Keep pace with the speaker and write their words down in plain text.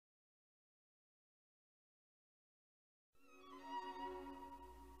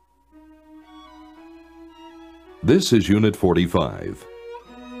This is Unit 45.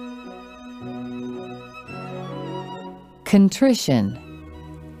 Contrition.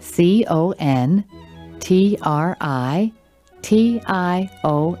 C-O-N-T-R-I-T-I-O-N.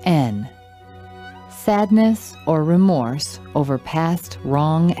 Sadness or remorse over past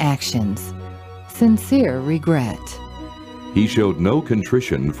wrong actions. Sincere regret. He showed no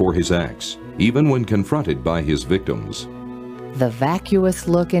contrition for his acts, even when confronted by his victims. The vacuous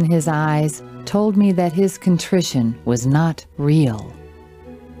look in his eyes told me that his contrition was not real.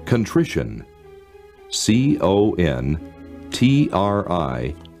 Contrition. C-O-N-T-R-I-T-I-O-N.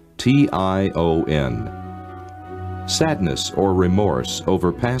 Sadness or remorse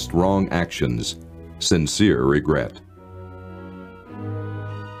over past wrong actions. Sincere regret.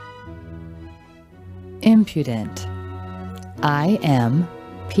 Impudent.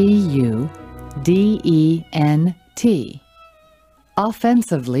 I-M-P-U-D-E-N-T.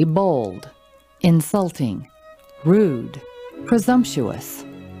 Offensively bold, insulting, rude, presumptuous.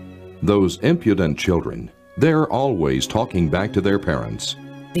 Those impudent children, they're always talking back to their parents.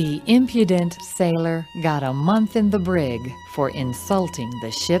 The impudent sailor got a month in the brig for insulting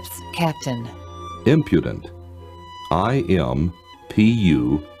the ship's captain. Impudent. I-M-P-U-D-E-N-T.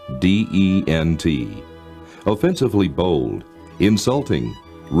 Offensively bold, insulting,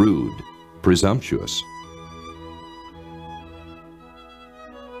 rude, presumptuous.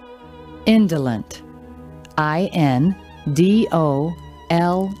 Indolent. I-N-D-O-L-E-N-T.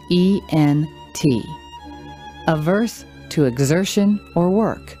 Averse to exertion or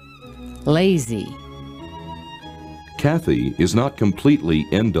work. Lazy. Kathy is not completely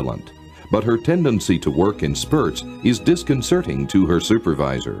indolent, but her tendency to work in spurts is disconcerting to her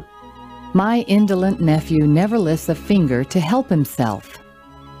supervisor. My indolent nephew never lifts a finger to help himself.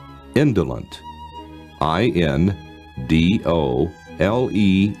 Indolent. I-N-D-O-L-E-N-T.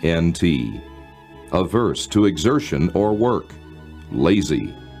 Averse to exertion or work.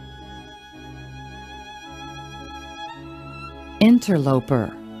 Lazy.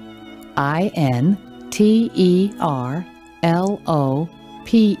 Interloper. I-N-T-E-R-L-O-P-E-R.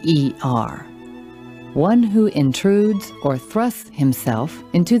 One who intrudes or thrusts himself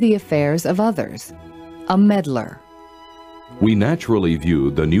into the affairs of others. A meddler. We naturally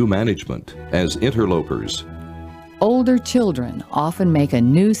view the new management as interlopers. Older children often make a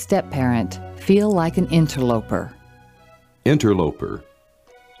new step-parent feel like an interloper. Interloper.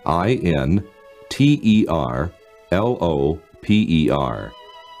 I-N-T-E-R-L-O-P-E-R.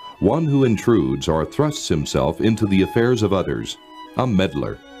 One who intrudes or thrusts himself into the affairs of others. A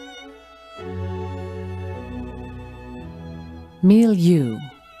meddler. Milieu.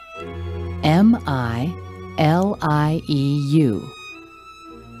 M-I-L-I-E-U.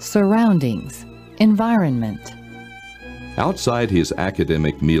 Surroundings, environment. Outside his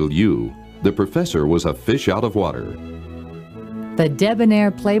academic milieu, the professor was a fish out of water. The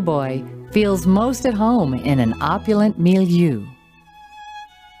debonair playboy feels most at home in an opulent milieu.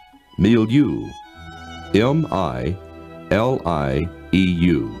 Milieu. M-I-L-I-E-U.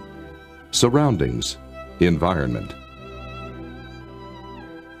 Surroundings, environment.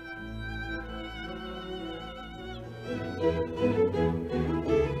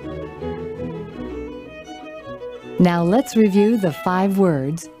 Now let's review the 5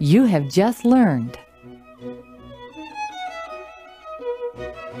 words you have just learned.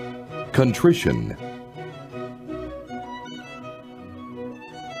 Contrition.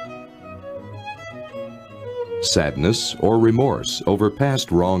 Sadness or remorse over past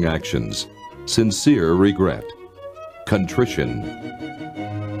wrong actions. Sincere regret. Contrition.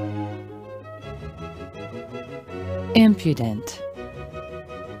 Impudent.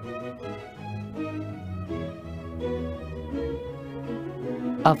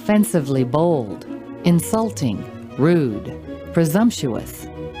 Offensively bold, insulting, rude, presumptuous,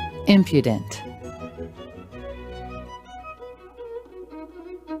 impudent.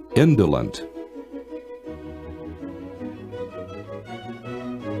 Indolent.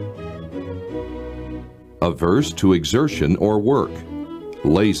 Averse to exertion or work.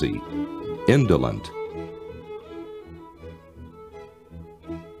 Lazy. Indolent.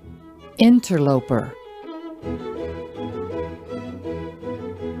 Interloper.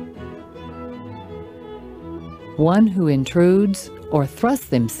 One who intrudes or thrusts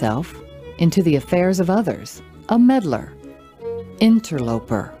himself into the affairs of others. A meddler.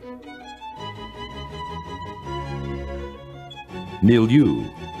 Interloper. Milieu.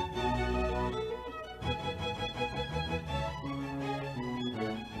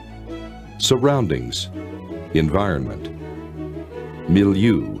 Surroundings, environment.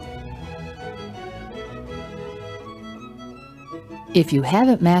 Milieu. If you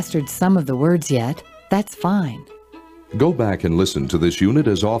haven't mastered some of the words yet, that's fine. Go back and listen to this unit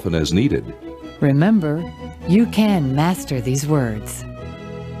as often as needed. Remember, you can master these words.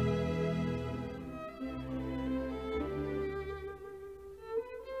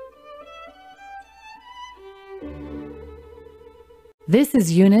 This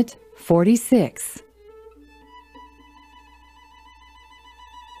is Unit 46.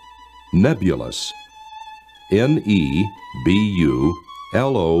 Nebulous. Nebulous.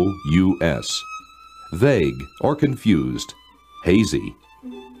 Vague or confused. Hazy.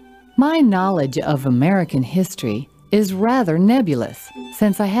 My knowledge of American history is rather nebulous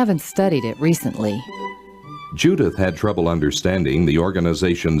since I haven't studied it recently. Judith had trouble understanding the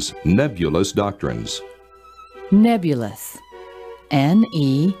organization's nebulous doctrines. Nebulous.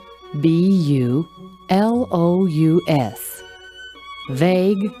 Nebulous.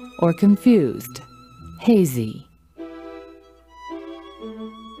 Vague or confused. Hazy.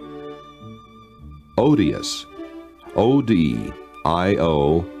 Odious. Odious.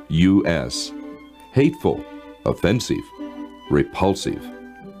 Hateful, offensive, repulsive.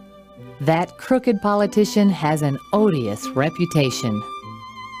 That crooked politician has an odious reputation.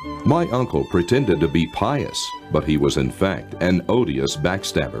 My uncle pretended to be pious, but he was in fact an odious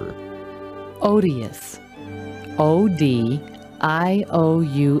backstabber. Odious. Odious.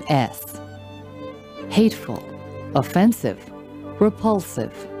 Hateful, offensive,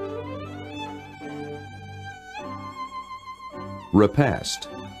 repulsive. Repast.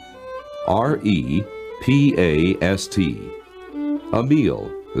 Repast. A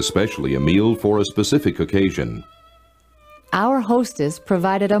meal, especially a meal for a specific occasion. Our hostess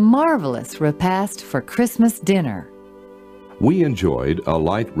provided a marvelous repast for Christmas dinner. We enjoyed a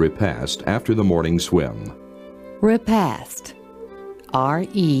light repast after the morning swim. Repast.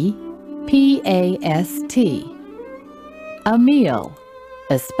 Repast. A meal,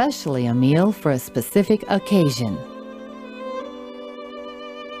 especially a meal for a specific occasion.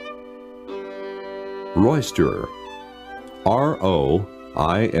 Roisterer. Roisterer.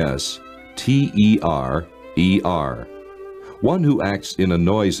 One who acts in a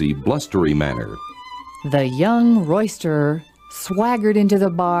noisy, blustery manner. The young roisterer swaggered into the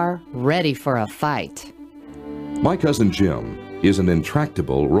bar, ready for a fight. My cousin Jim is an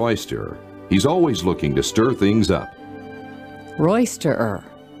intractable roisterer. He's always looking to stir things up. Roisterer.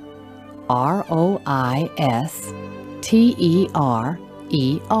 Roisterer.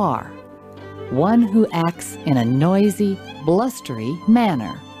 One who acts in a noisy, blustery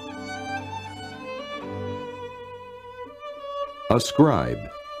manner. Ascribe.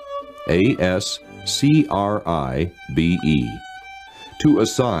 Ascribe. To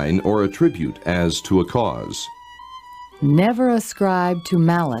assign or attribute as to a cause. Never ascribe to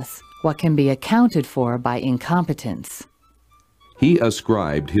malice what can be accounted for by incompetence. He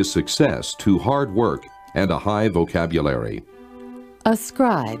ascribed his success to hard work and a high vocabulary.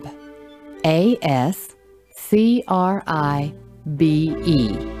 Ascribe. Ascribe.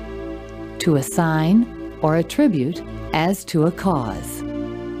 To assign or attribute as to a cause.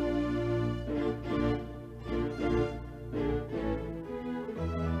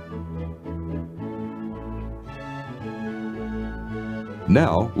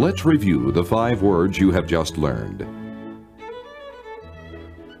 Now, let's review the 5 words you have just learned.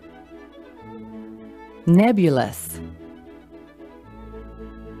 Nebulous.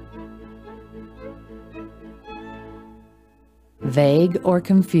 Vague or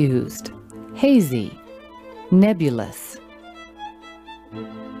confused. Hazy. Nebulous.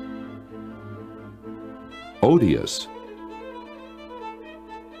 Odious.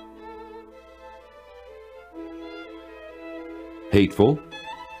 Hateful,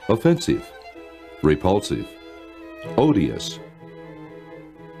 offensive, repulsive, odious.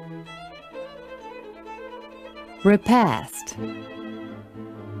 Repast.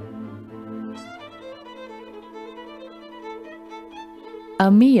 A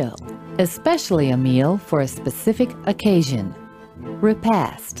meal, especially a meal for a specific occasion.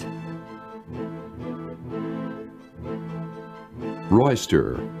 Repast.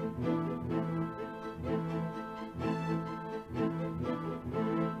 Roisterer.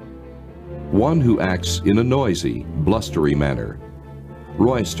 One who acts in a noisy, blustery manner.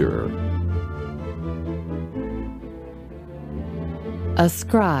 Roisterer.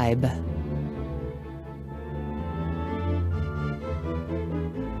 Ascribe.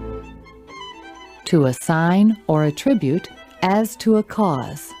 To assign or attribute as to a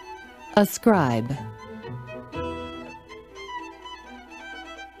cause. Ascribe.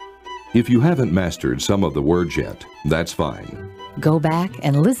 If you haven't mastered some of the words yet, that's fine. Go back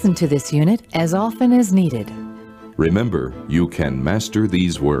and listen to this unit as often as needed. Remember, you can master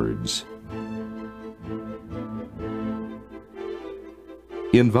these words.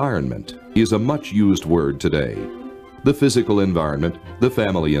 Environment is a much used word today. The physical environment, the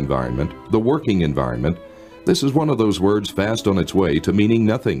family environment, the working environment. This is one of those words fast on its way to meaning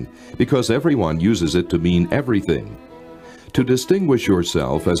nothing, because everyone uses it to mean everything. To distinguish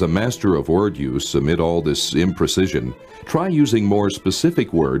yourself as a master of word use amid all this imprecision, try using more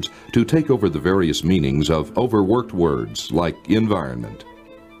specific words to take over the various meanings of overworked words like environment.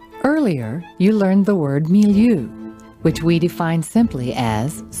 Earlier, you learned the word milieu, which we define simply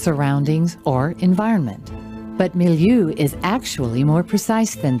as surroundings or environment. But milieu is actually more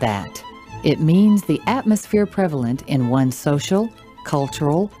precise than that. It means the atmosphere prevalent in one's social,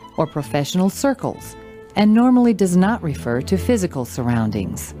 cultural, or professional circles, and normally does not refer to physical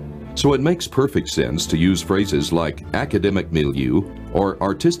surroundings. So it makes perfect sense to use phrases like academic milieu, or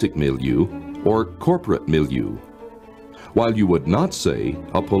artistic milieu, or corporate milieu, while you would not say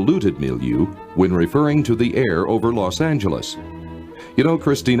a polluted milieu when referring to the air over Los Angeles. You know,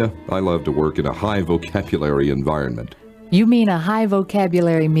 Christina, I love to work in a high vocabulary environment. You mean a high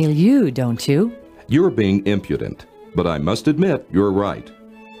vocabulary milieu, don't you? You're being impudent, but I must admit you're right.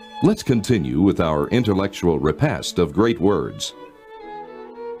 Let's continue with our intellectual repast of great words.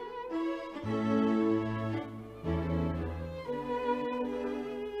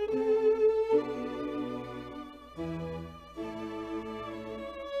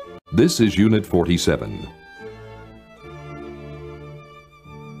 This is Unit 47.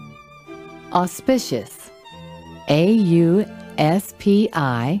 Auspicious. A-U-S-P-I-C-I-O-U-S.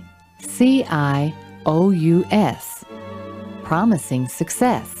 Promising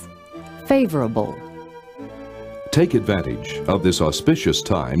success. Favorable. Take advantage of this auspicious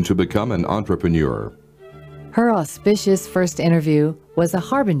time to become an entrepreneur. Her auspicious first interview was a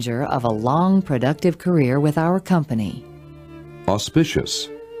harbinger of a long, productive career with our company. Auspicious.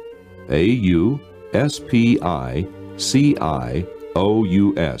 A-U-S-P-I-C-I-O-U-S.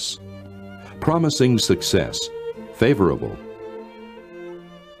 Promising success. Favorable.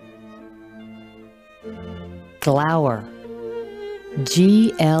 Glower.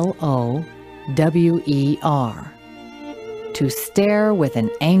 G-L-O-W-E-R. To stare with an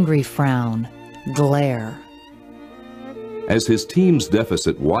angry frown. Glare. As his team's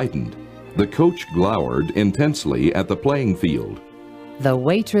deficit widened, the coach glowered intensely at the playing field. The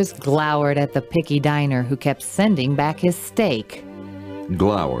waitress glowered at the picky diner who kept sending back his steak.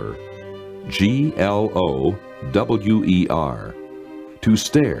 Glower. G-L-O-W-E-R. To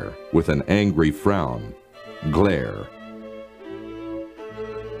stare with an angry frown. Glare.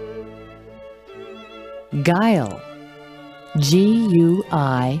 Guile. G-U-I-L-E.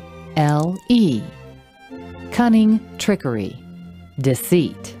 Cunning, trickery,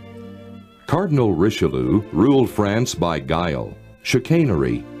 deceit. Cardinal Richelieu ruled France by guile,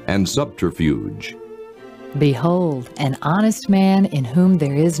 chicanery, and subterfuge. Behold, an honest man in whom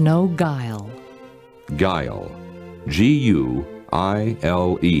there is no guile. Guile. G-U-I-L-E.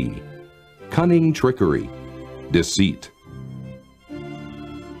 Cunning trickery. Deceit.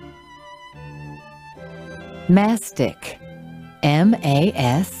 Mastic.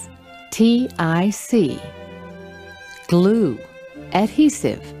 M-A-S-T-I-C. Glue.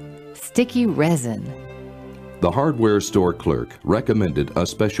 Adhesive. Sticky resin. The hardware store clerk recommended a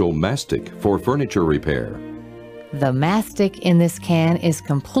special mastic for furniture repair. The mastic in this can is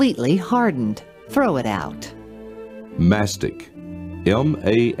completely hardened. Throw it out. Mastic. M-A-S-T-I-C.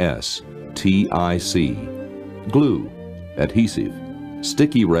 Glue. Adhesive.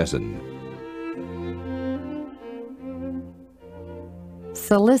 Sticky resin.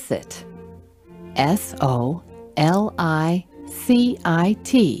 Solicit. S-O-L-I-C-I-T.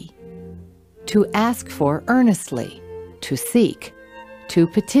 To ask for earnestly, to seek, to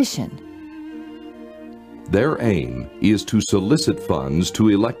petition. Their aim is to solicit funds to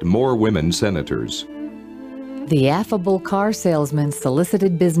elect more women senators. The affable car salesman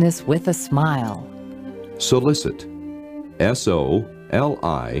solicited business with a smile. Solicit. S-O-L-I-C-I-T.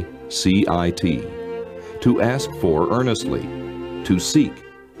 To ask for earnestly, to seek,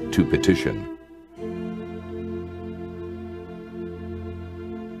 to petition.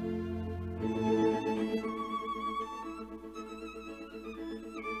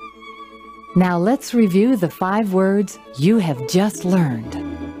 Now let's review the 5 words you have just learned.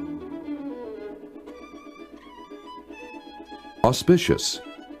 Auspicious.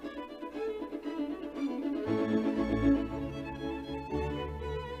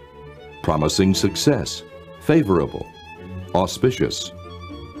 Promising success. Favorable. Auspicious.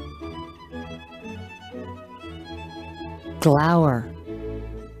 Glower.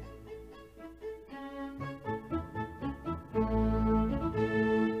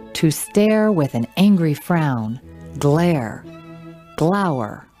 To stare with an angry frown. Glare.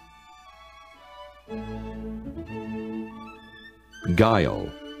 glower, guile,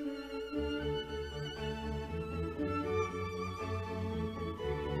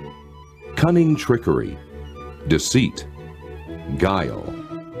 cunning trickery, deceit, guile,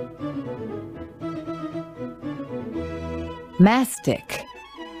 mastic,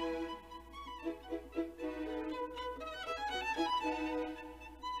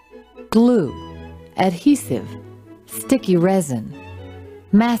 glue, adhesive, sticky resin,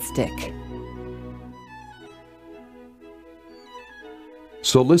 mastic,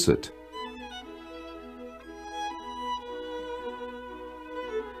 solicit,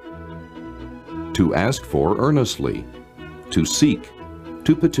 to ask for earnestly, to seek,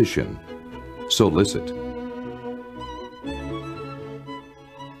 to petition, solicit.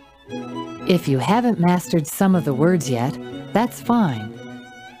 If you haven't mastered some of the words yet, that's fine.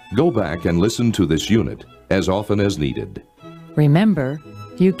 Go back and listen to this unit as often as needed. Remember,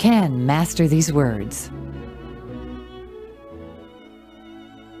 you can master these words.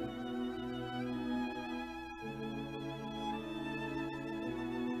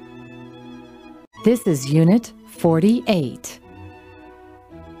 This is Unit 48.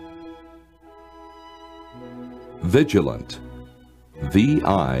 Vigilant.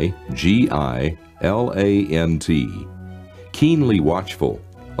 V-I-G-I-L-A-N-T. Keenly watchful,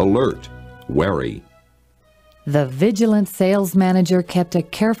 alert, wary. The vigilant sales manager kept a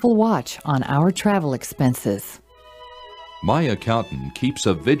careful watch on our travel expenses. My accountant keeps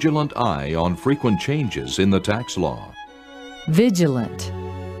a vigilant eye on frequent changes in the tax law. Vigilant.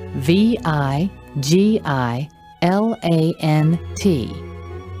 V-I-G-I-L-A-N-T.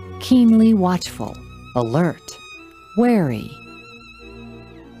 Keenly watchful, alert, wary.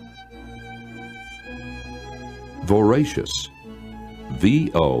 Voracious.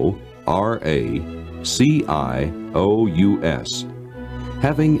 V-O-R-A-C-I-O-U-S.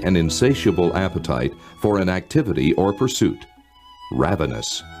 Having an insatiable appetite for an activity or pursuit.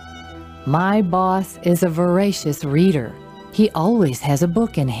 Ravenous. My boss is a voracious reader. He always has a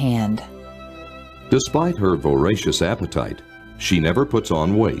book in hand. Despite her voracious appetite, she never puts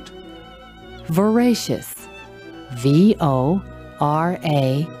on weight. Voracious. V-O-R-A-C-I-O-U-S.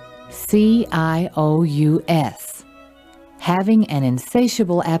 Having an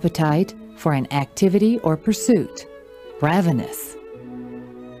insatiable appetite for an activity or pursuit. Ravenous.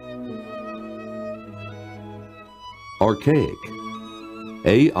 Archaic.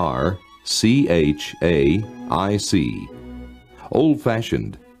 A-R-C-H-A-I-C.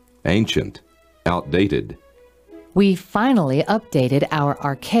 Old-fashioned, ancient, outdated. We finally updated our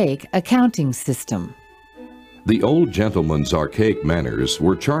archaic accounting system. The old gentleman's archaic manners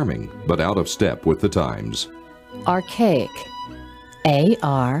were charming, but out of step with the times. Archaic.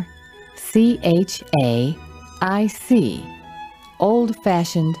 A-R-C-H-A-I-C.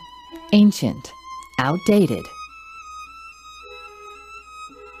 Old-fashioned, ancient, outdated.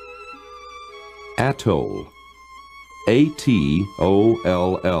 Atoll.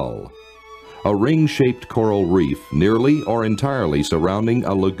 A-T-O-L-L. A ring-shaped coral reef nearly or entirely surrounding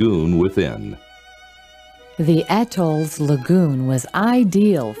a lagoon within. The atoll's lagoon was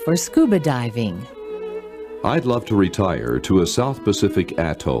ideal for scuba diving. I'd love to retire to a South Pacific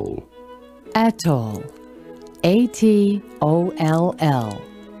atoll. Atoll. A-T-O-L-L.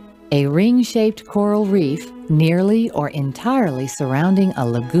 A ring-shaped coral reef nearly or entirely surrounding a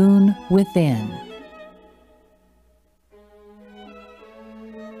lagoon within.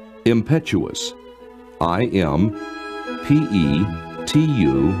 Impetuous.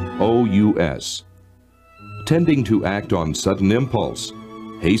 I-M-P-E-T-U-O-U-S. Tending to act on sudden impulse.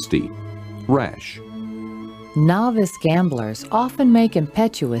 Hasty. Rash. Novice gamblers often make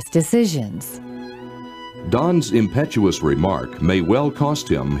impetuous decisions. Don's impetuous remark may well cost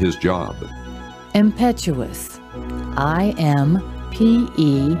him his job. Impetuous. I-M-P-E-T-U-O-U-S.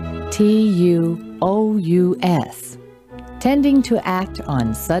 Tending to act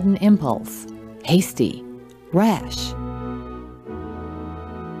on sudden impulse. Hasty. Rash.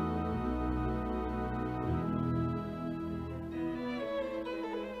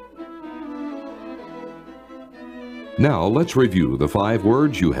 Now let's review the 5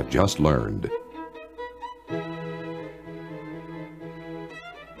 words you have just learned.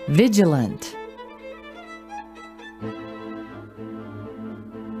 Vigilant.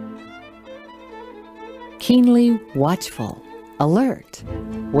 Keenly watchful, alert,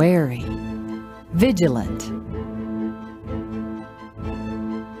 wary, vigilant.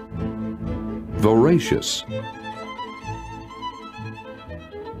 Voracious.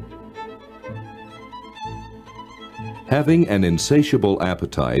 Having an insatiable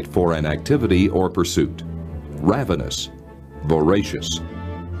appetite for an activity or pursuit. Ravenous. voracious.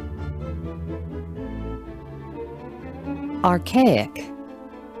 Archaic.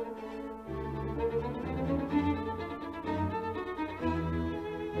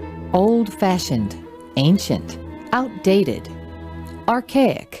 Old-fashioned, ancient, outdated,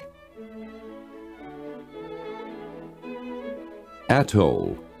 archaic.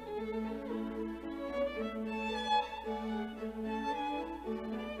 Atoll.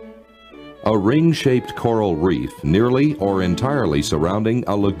 A ring-shaped coral reef nearly or entirely surrounding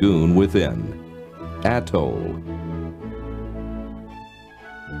a lagoon within. Atoll.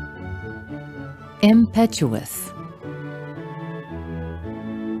 Impetuous.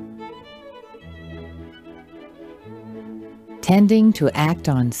 Tending to act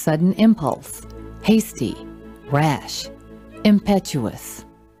on sudden impulse, hasty, rash, impetuous.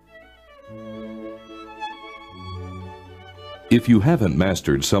 If you haven't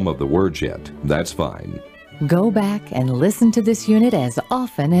mastered some of the words yet, that's fine. Go back and listen to this unit as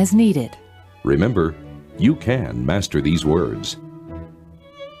often as needed. Remember, you can master these words.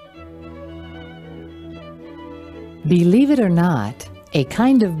 Believe it or not, a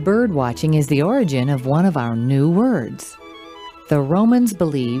kind of bird watching is the origin of one of our new words. The Romans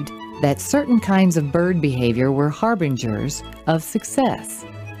believed that certain kinds of bird behavior were harbingers of success,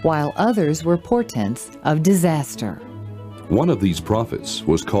 while others were portents of disaster. One of these prophets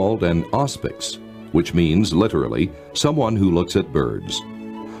was called an auspix, which means literally someone who looks at birds.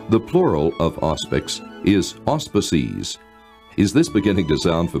 The plural of auspix is auspices. Is this beginning to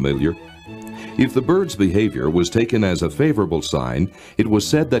sound familiar? If the bird's behavior was taken as a favorable sign, it was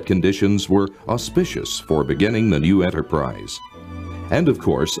said that conditions were auspicious for beginning the new enterprise. And of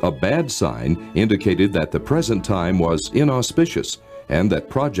course, a bad sign indicated that the present time was inauspicious and that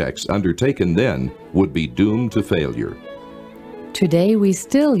projects undertaken then would be doomed to failure. Today we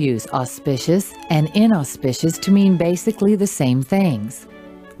still use auspicious and inauspicious to mean basically the same things.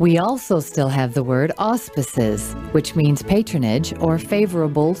 We also still have the word auspices, which means patronage or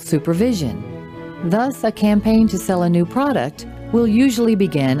favorable supervision. Thus, a campaign to sell a new product will usually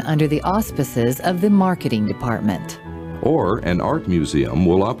begin under the auspices of the marketing department. Or an art museum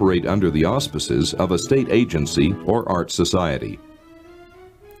will operate under the auspices of a state agency or art society.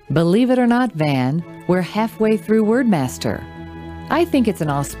 Believe it or not, Van, we're halfway through Wordmaster. I think it's an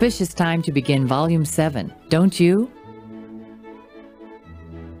auspicious time to begin Volume 7, don't you?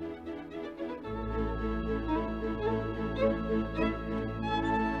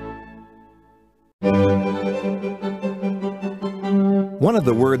 One of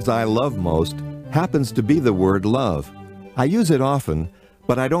the words I love most happens to be the word love. I use it often,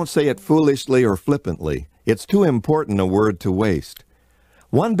 but I don't say it foolishly or flippantly. It's too important a word to waste.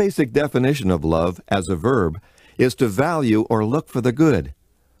 One basic definition of love, as a verb, is to value or look for the good.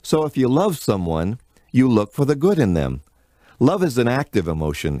 So if you love someone, you look for the good in them. Love is an active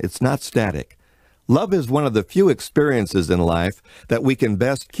emotion. It's not static. Love is one of the few experiences in life that we can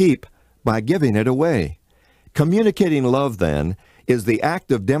best keep by giving it away. Communicating love, then, is the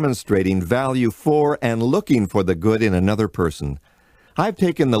act of demonstrating value for and looking for the good in another person. I've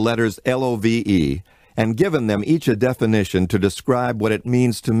taken the letters L-O-V-E and given them each a definition to describe what it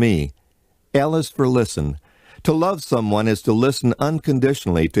means to me. L is for listen. To love someone is to listen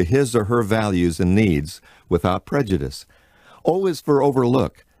unconditionally to his or her values and needs without prejudice. O is for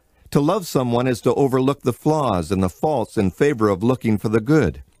overlook. To love someone is to overlook the flaws and the faults in favor of looking for the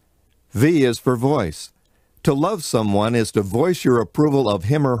good. V is for voice. To love someone is to voice your approval of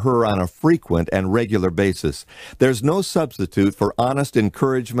him or her on a frequent and regular basis. There's no substitute for honest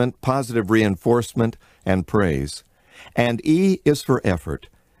encouragement, positive reinforcement, and praise. And E is for effort.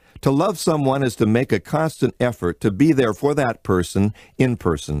 To love someone is to make a constant effort to be there for that person in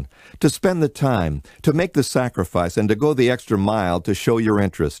person, to spend the time, to make the sacrifice, and to go the extra mile to show your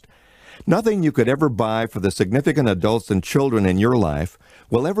interest. Nothing you could ever buy for the significant adults and children in your life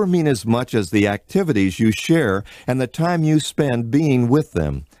will ever mean as much as the activities you share and the time you spend being with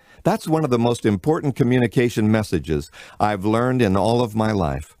them. That's one of the most important communication messages I've learned in all of my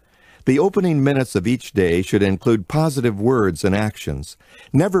life. The opening minutes of each day should include positive words and actions.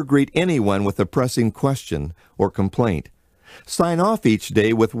 Never greet anyone with a pressing question or complaint. Sign off each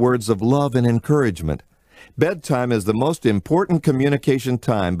day with words of love and encouragement. Bedtime is the most important communication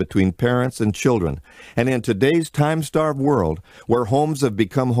time between parents and children, and in today's time-starved world, where homes have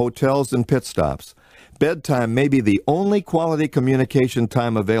become hotels and pit stops, bedtime may be the only quality communication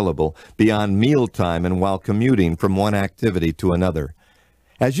time available beyond mealtime and while commuting from one activity to another.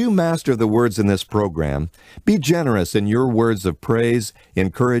 As you master the words in this program, be generous in your words of praise,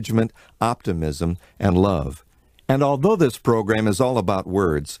 encouragement, optimism, and love. And although this program is all about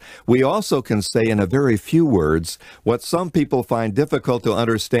words, we also can say in a very few words what some people find difficult to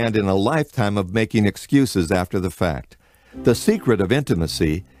understand in a lifetime of making excuses after the fact. The secret of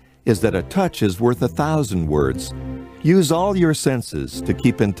intimacy is that a touch is worth 1,000 words. Use all your senses to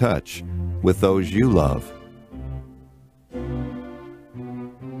keep in touch with those you love.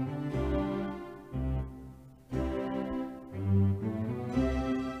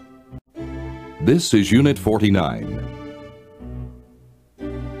 This is Unit 49.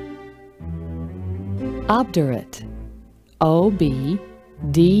 Obdurate. O-B-D-U-R-A-T-E.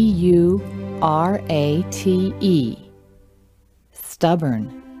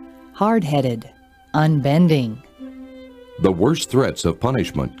 Stubborn, hard-headed, unbending. The worst threats of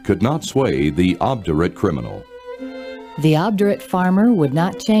punishment could not sway the obdurate criminal. The obdurate farmer would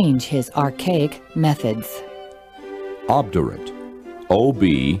not change his archaic methods. Obdurate.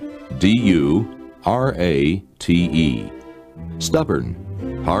 O-B-D-U-R-A-T-E.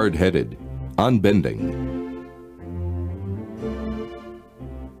 Stubborn, hard-headed, unbending.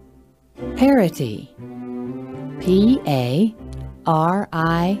 Parity. P-A-R-I-T-Y.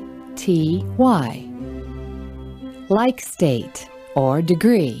 Like state or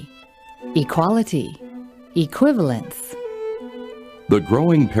degree. Equality. Equivalence. The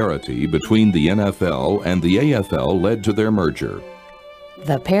growing parity between the NFL and the AFL led to their merger.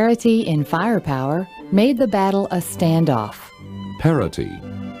 The parity in firepower made the battle a standoff. Parity.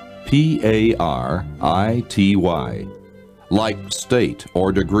 P-A-R-I-T-Y. Like state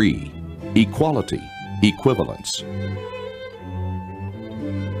or degree. Equality. Equivalence.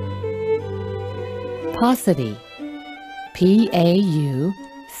 Paucity. P-A-U-C-I-T-Y.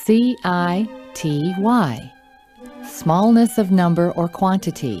 Smallness of number or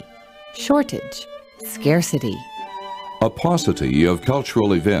quantity. Shortage. Scarcity. A paucity of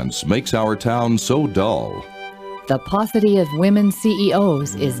cultural events makes our town so dull. The paucity of women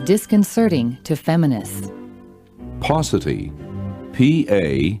CEOs is disconcerting to feminists. Paucity.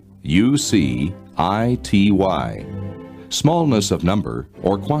 P-A-U-C-I-T-Y. Smallness of number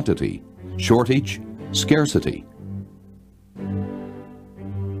or quantity. Shortage. Scarcity.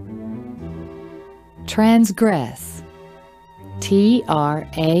 Transgress.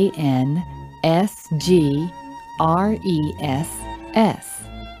 T-R-A-N-S-G-R-E-S-S.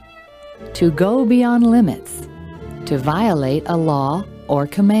 To go beyond limits. To violate a law or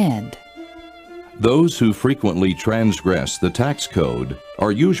command. Those who frequently transgress the tax code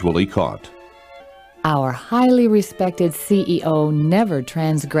are usually caught. Our highly respected CEO never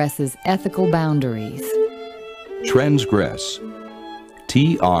transgresses ethical boundaries. Transgress.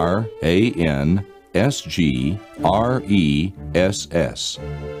 T-R-A-N-S-G-R-E-S-S.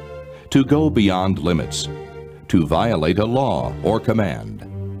 To go beyond limits. To violate a law or command.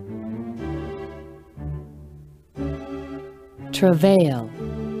 Travail.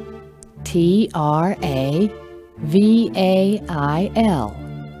 T-R-A-V-A-I-L.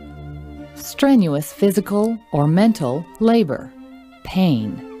 Strenuous physical or mental labor,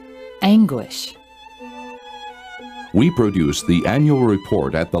 pain, anguish. We produce the annual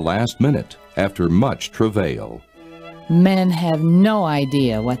report at the last minute after much travail. Men have no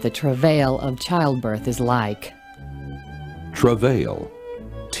idea what the travail of childbirth is like. Travail.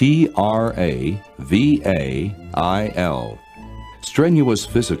 T-R-A-V-A-I-L. Strenuous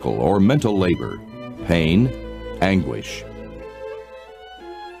physical or mental labor, pain, anguish.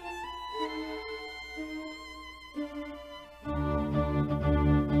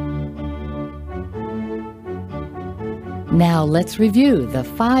 Now let's review the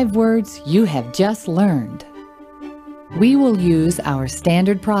 5 words you have just learned. We will use our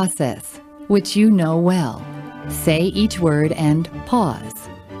standard process, which you know well. Say each word and pause.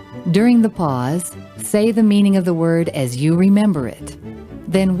 During the pause, say the meaning of the word as you remember it.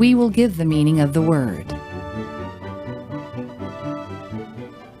 Then we will give the meaning of the word.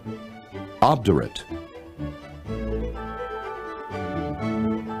 Obdurate.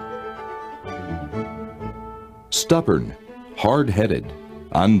 Stubborn, hard-headed,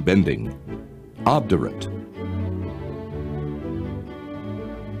 unbending. Obdurate.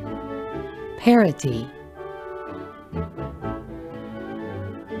 Parity.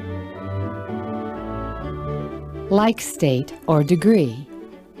 Like state or degree.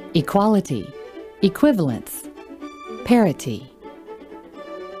 Equality. Equivalence. Parity.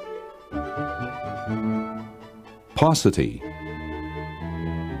 Paucity.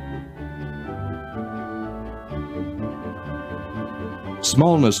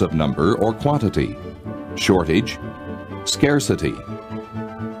 Smallness of number or quantity. Shortage. Scarcity.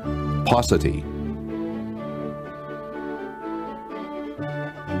 Paucity.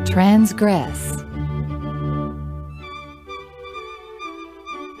 Transgress.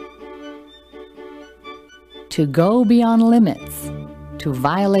 To go beyond limits. To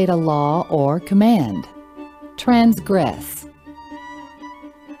violate a law or command. Transgress.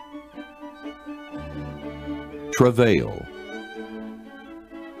 Travail.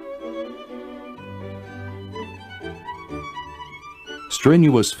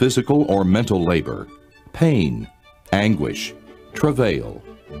 Strenuous physical or mental labor. Pain, anguish, travail.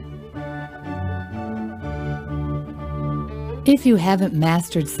 If you haven't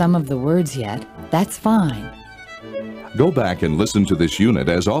mastered some of the words yet, that's fine. Go back and listen to this unit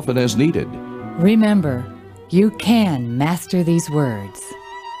as often as needed. Remember, you can master these words.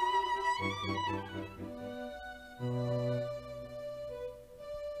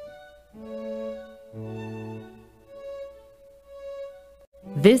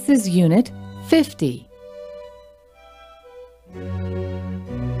 This is Unit 50.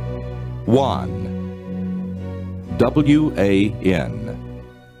 Wan. W-A-N.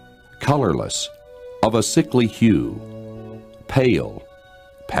 Colorless, of a sickly hue. Pale,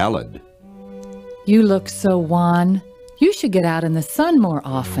 pallid. You look so wan. You should get out in the sun more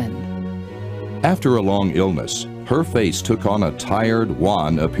often. After a long illness, her face took on a tired,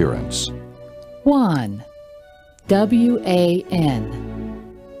 wan appearance. Wan. W-A-N.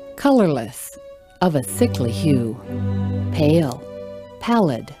 Colorless, of a sickly hue. Pale,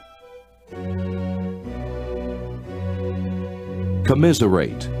 pallid.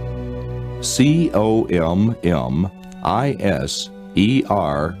 Commiserate. C-O-M-M-I-S-E-R-A-T-E.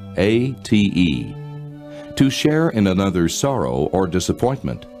 To share in another's sorrow or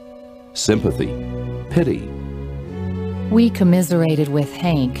disappointment. Sympathy, pity. We commiserated with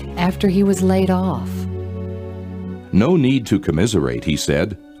Hank after he was laid off. No need to commiserate, he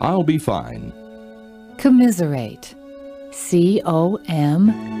said. I'll be fine. Commiserate. C-O-M-M-I-S-E-R-A-T-E.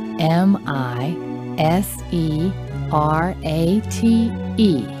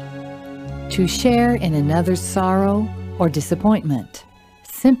 To share in another's sorrow or disappointment.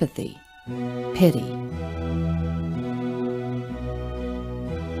 Sympathy, pity.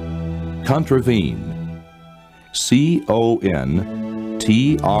 Contravene. C-O-N-T-R-A-V-E-N-E.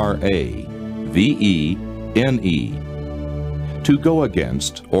 To go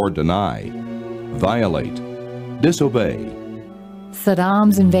against or deny, violate, disobey.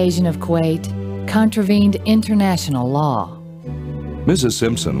 Saddam's invasion of Kuwait contravened international law. Mrs.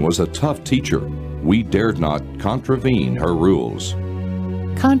 Simpson was a tough teacher. We dared not contravene her rules.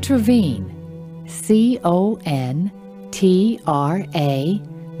 Contravene. C-O-N-T-R-A-V-E-N-E.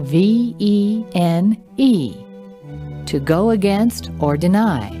 To go against or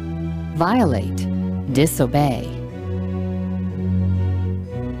deny, violate, disobey.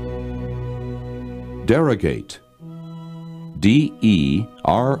 Derogate. D-E-R-O-G-A-T-E.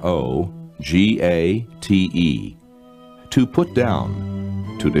 To put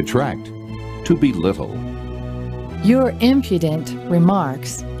down, to detract, to belittle. Your impudent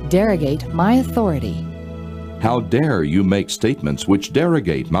remarks derogate my authority. How dare you make statements which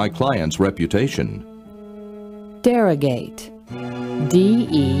derogate my client's reputation? Derogate.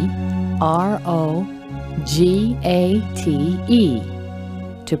 D-E-R-O-G-A-T-E.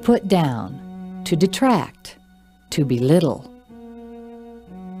 To put down, to detract, to belittle.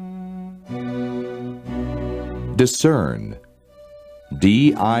 Discern.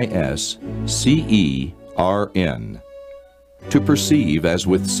 D-I-S-C-E-R-N. To perceive as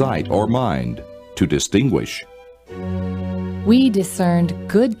with sight or mind, to distinguish. We discerned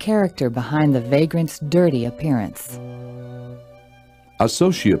good character behind the vagrant's dirty appearance. A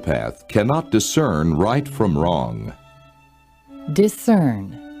sociopath cannot discern right from wrong.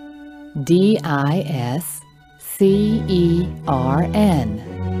 Discern. D-I-S-C-E-R-N.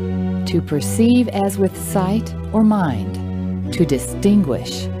 To perceive as with sight or mind, to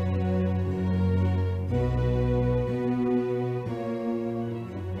distinguish.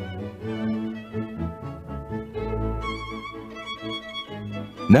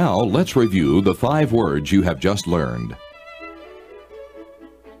 Now let's review the 5 words you have just learned.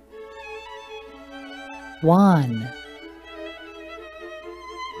 Wan.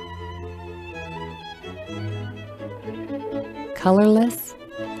 Colorless,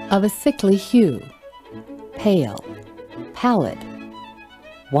 of a sickly hue. Pale, pallid,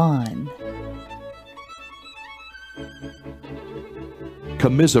 wan.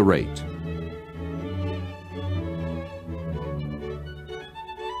 Commiserate.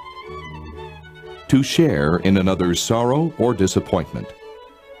 To share in another's sorrow or disappointment.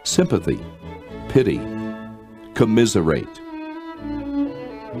 Sympathy, pity, commiserate.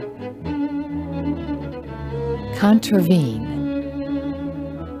 Contravene.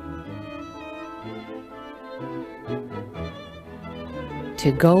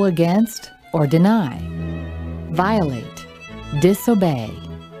 To go against or deny, violate, disobey,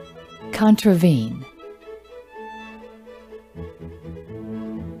 contravene.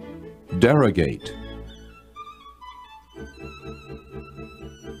 Derogate.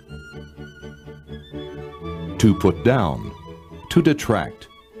 To put down, to detract,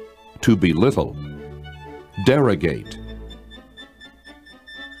 to belittle. Derogate.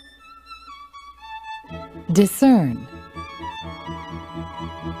 Discern.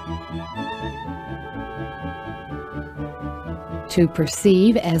 To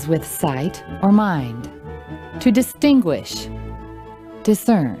perceive as with sight or mind. To distinguish.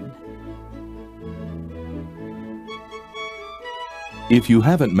 Discern. If you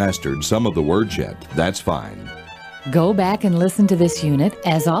haven't mastered some of the words yet, that's fine. Go back and listen to this unit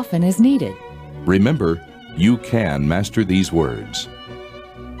as often as needed. Remember, you can master these words.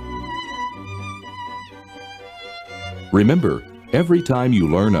 Remember, every time you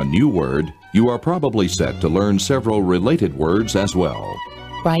learn a new word, you are probably set to learn several related words as well.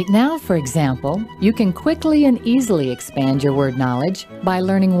 Right now, for example, you can quickly and easily expand your word knowledge by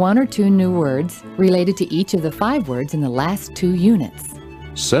learning 1 or 2 new words related to each of the 5 words in the last 2 units.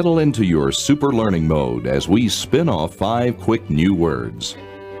 Settle into your super learning mode as we spin off 5 quick new words.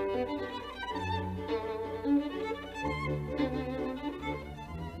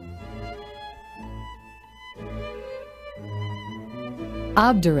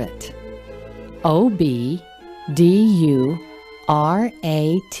 Obdurate. O-B-D-U-R-A-T-E.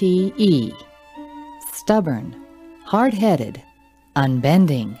 Stubborn, hard-headed,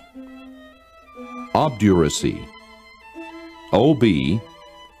 unbending. Obduracy.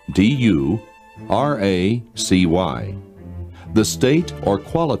 O-B-D-U-R-A-C-Y. The state or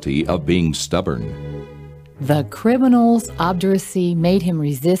quality of being stubborn. The criminal's obduracy made him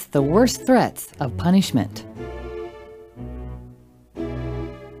resist the worst threats of punishment.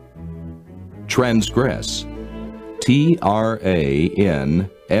 Transgress.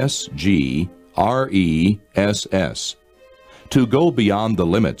 T-R-A-N-S-G-R-E-S-S. To go beyond the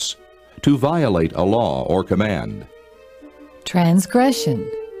limits. To violate a law or command.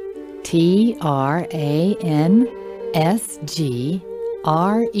 Transgression.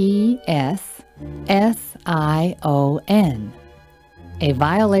 T-R-A-N-S-G-R-E-S-S-I-O-N. A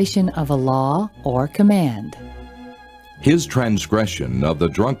violation of a law or command. His transgression of the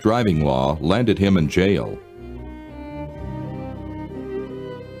drunk driving law landed him in jail.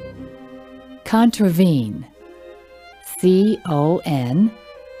 Contravene. C-O-N-T-R-A-V-E-N-E.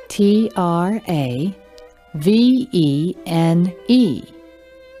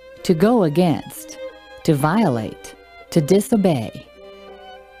 To go against, to violate, to disobey.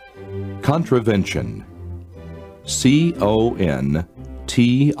 Contravention.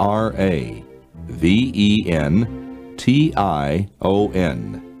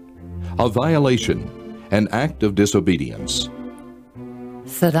 C-O-N-T-R-A-V-E-N-T-I-O-N. A violation, an act of disobedience.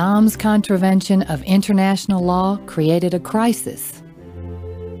 Saddam's contravention of international law created a crisis.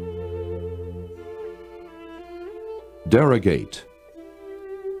 Derogate.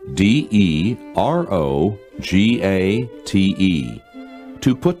 D-E-R-O-G-A-T-E.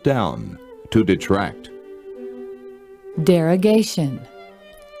 To put down, to detract. Derogation.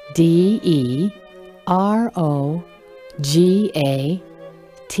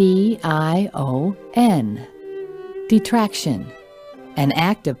 D-E-R-O-G-A-T-I-O-N. Detraction. An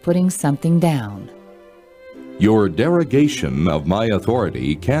act of putting something down. Your derogation of my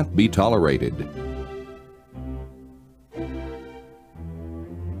authority can't be tolerated.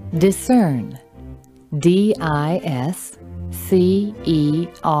 Discern. D-I-S-C-E-R-N.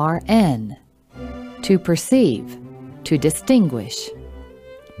 To perceive, to distinguish.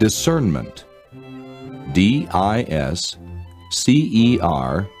 Discernment.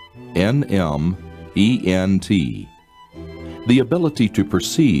 D-I-S-C-E-R-N-M-E-N-T. The ability to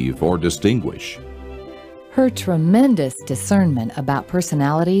perceive or distinguish. Her tremendous discernment about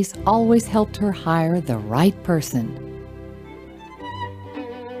personalities always helped her hire the right person.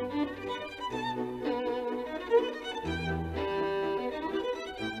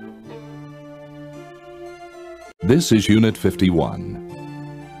 This is Unit 51.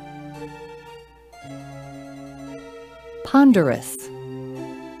 Ponderous.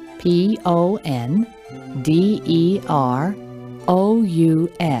 P-O-N-D-E-R-O-U-S.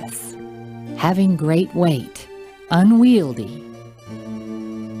 Having great weight. Unwieldy.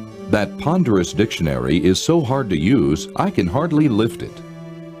 That ponderous dictionary is so hard to use, I can hardly lift it.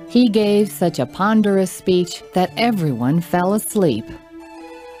 He gave such a ponderous speech that everyone fell asleep.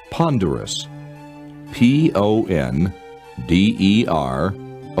 Ponderous. P-O-N-D-E-R-O-U-S.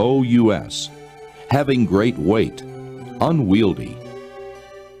 Having great weight. Unwieldy.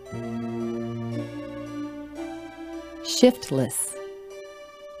 Shiftless.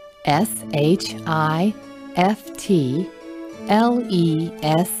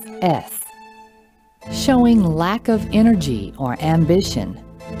 shiftless. Showing lack of energy or ambition.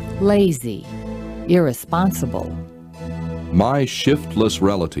 Lazy. Irresponsible. My shiftless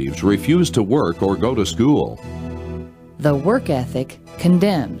relatives refuse to work or go to school. The work ethic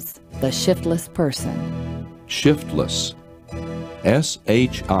condemns the shiftless person. Shiftless.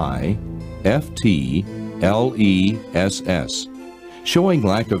 shiftless. Showing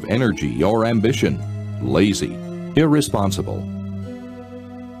lack of energy or ambition. Lazy. Irresponsible.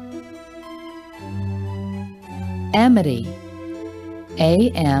 Amity.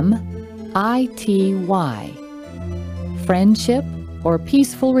 amity. Friendship or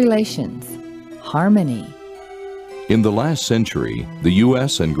peaceful relations. Harmony. In the last century, the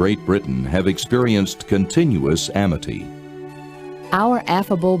U.S. and Great Britain have experienced continuous amity. Our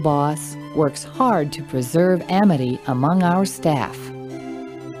affable boss works hard to preserve amity among our staff.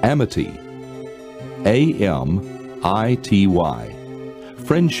 Amity. amity.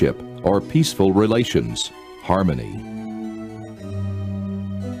 Friendship or peaceful relations. Harmony.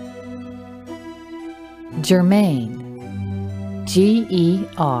 Germane. Germane.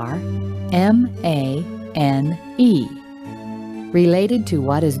 Related to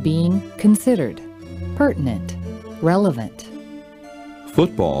what is being considered. Pertinent. Relevant.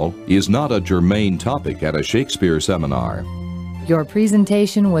 Football is not a germane topic at a Shakespeare seminar. Your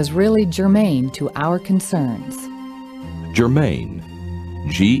presentation was really germane to our concerns. Germane.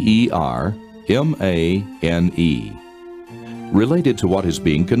 Germane. Related to what is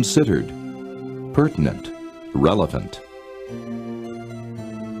being considered. Pertinent. Relevant.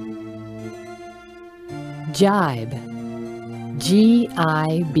 Jibe.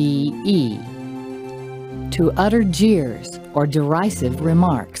 Gibe. To utter jeers or derisive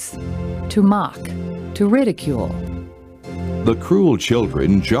remarks. To mock. To ridicule. The cruel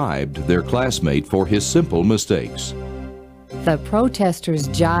children jibed their classmate for his simple mistakes. The protesters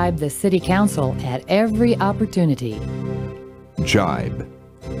jibe the city council at every opportunity. Jibe.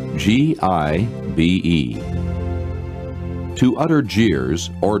 Gibe. To utter jeers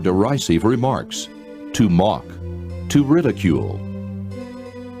or derisive remarks. To mock. To ridicule.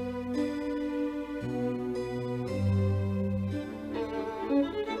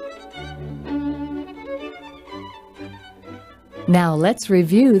 Now let's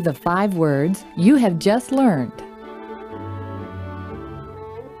review the 5 words you have just learned.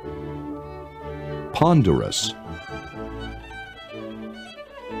 Ponderous.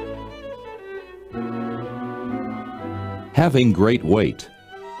 Having great weight.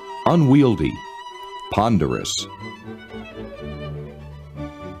 Unwieldy. Ponderous.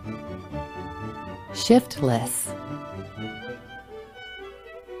 Shiftless.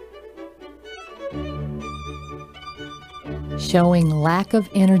 Showing lack of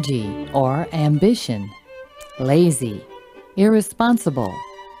energy or ambition. Lazy. Irresponsible.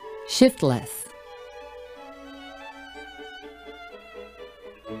 Shiftless.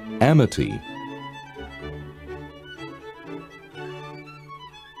 Amity.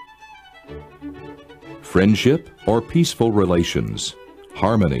 Friendship or peaceful relations.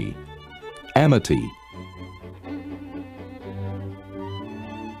 Harmony. Amity.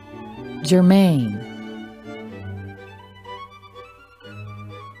 Germane.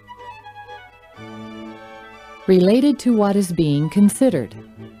 Related to what is being considered.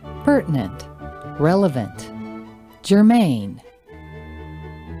 Pertinent. Relevant. Germane.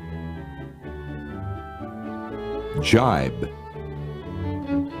 Jibe.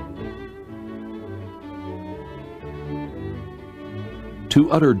 To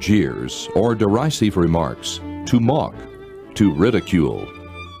utter jeers or derisive remarks. To mock. To ridicule.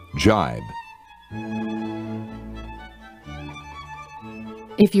 Jibe.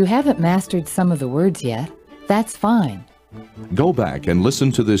 If you haven't mastered some of the words yet, that's fine. Go back and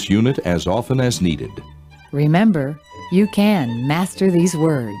listen to this unit as often as needed. Remember, you can master these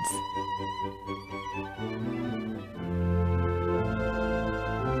words.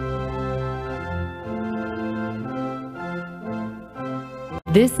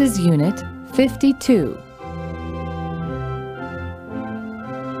 This is Unit 52.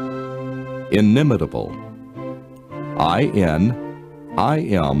 Inimitable. INIMITABLE.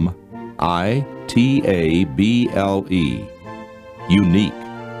 Unique.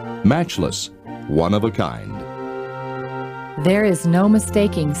 Matchless. One of a kind. There is no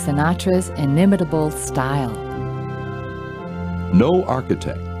mistaking Sinatra's inimitable style. No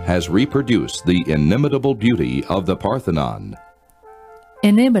architect has reproduced the inimitable beauty of the Parthenon.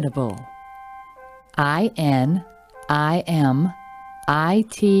 Inimitable. INIMITABLE.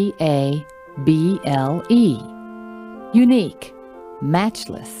 Unique,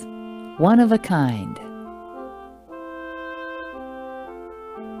 matchless, one of a kind.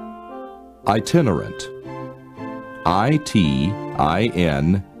 Itinerant. I-T-I-N-E-R-A-N-T.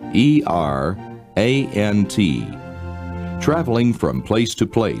 Traveling from place to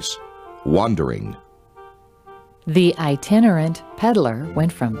place, wandering. The itinerant peddler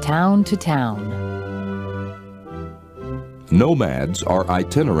went from town to town. Nomads are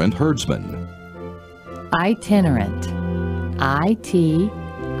itinerant herdsmen. Itinerant.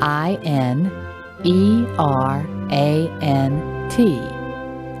 I-T-I-N-E-R-A-N-T.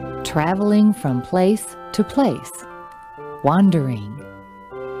 Traveling from place to place, wandering.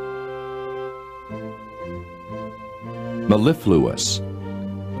 Mellifluous.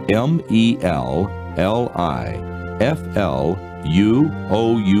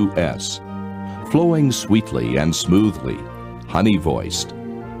 M-E-L-L-I-F-L-U-O-U-S. Flowing sweetly and smoothly, honey-voiced.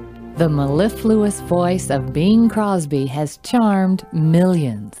 The mellifluous voice of Bing Crosby has charmed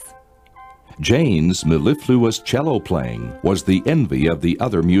millions. Jane's mellifluous cello playing was the envy of the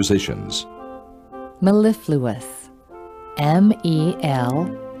other musicians. Mellifluous.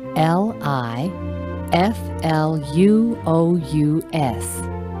 M-E-L-L-I-F-L-U-O-U-S.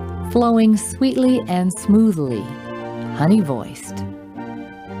 Flowing sweetly and smoothly, honey-voiced.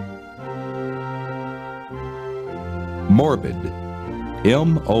 Morbid.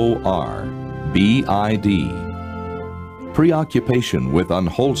 M-O-R-B-I-D. Preoccupation with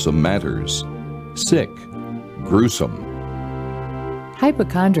unwholesome matters. Sick. Gruesome.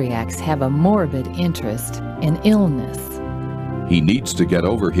 Hypochondriacs have a morbid interest in illness. He needs to get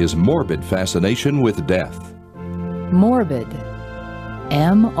over his morbid fascination with death. Morbid.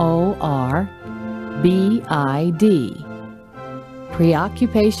 M-O-R-B-I-D.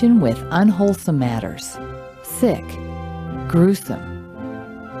 Preoccupation with unwholesome matters. Sick. Gruesome.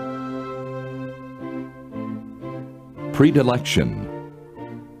 Predilection.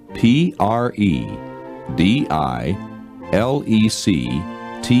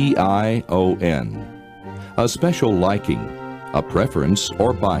 P-R-E-D-I-L-E-C-T-I-O-N. A special liking, a preference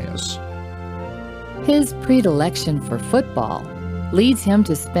or bias. His predilection for football leads him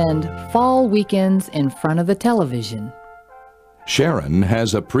to spend fall weekends in front of the television. Sharon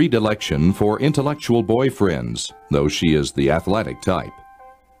has a predilection for intellectual boyfriends, though she is the athletic type.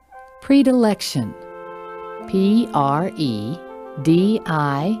 Predilection.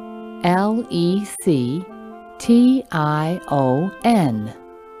 P-R-E-D-I-L-E-C-T-I-O-N.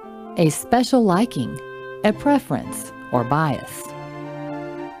 A special liking, a preference, or bias.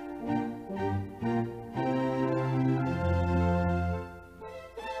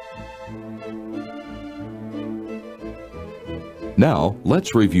 Now,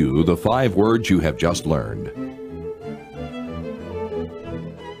 let's review the 5 words you have just learned.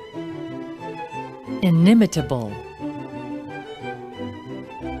 Inimitable.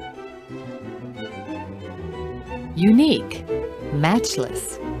 Unique,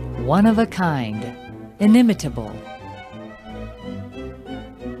 matchless, one of a kind, inimitable.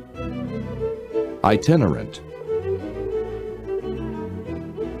 Itinerant.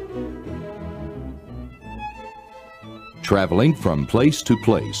 Traveling from place to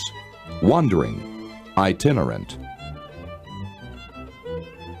place, wandering, itinerant.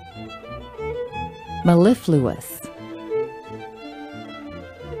 Mellifluous.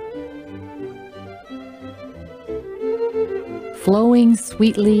 Flowing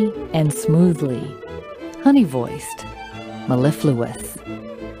sweetly and smoothly, honey-voiced, mellifluous.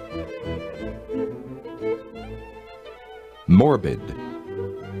 Morbid.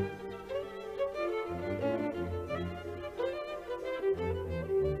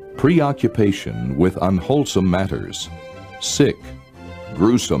 Preoccupation with unwholesome matters. Sick,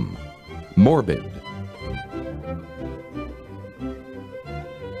 gruesome, morbid.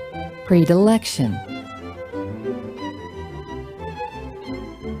 Predilection.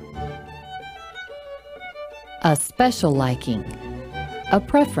 A special liking, a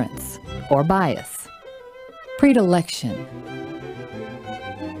preference or bias. Predilection.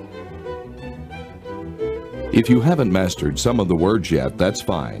 If you haven't mastered some of the words yet, that's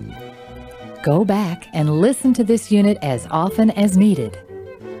fine. Go back and listen to this unit as often as needed.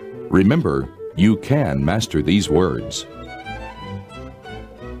 Remember, you can master these words.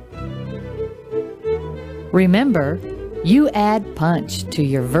 Remember, you add punch to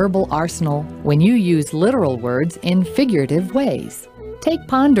your verbal arsenal when you use literal words in figurative ways. Take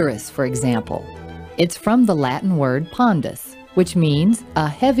ponderous, for example. It's from the Latin word pondus, which means a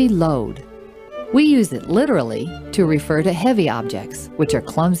heavy load. We use it literally to refer to heavy objects, which are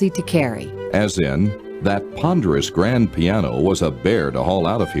clumsy to carry. As in, that ponderous grand piano was a bear to haul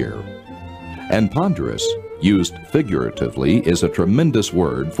out of here. And ponderous Used figuratively is a tremendous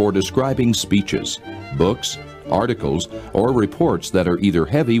word for describing speeches, books, articles, or reports that are either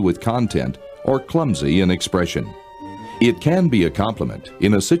heavy with content or clumsy in expression. It can be a compliment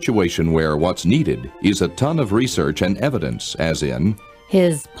in a situation where what's needed is a ton of research and evidence, as in,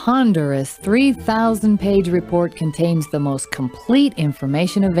 his ponderous 3,000-page report contains the most complete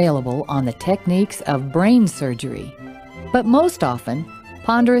information available on the techniques of brain surgery. But most often,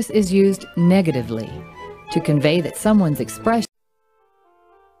 ponderous is used negatively to convey that someone's expression.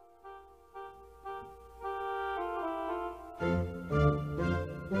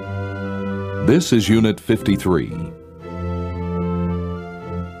 This is Unit 53.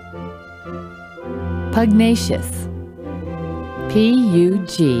 Pugnacious.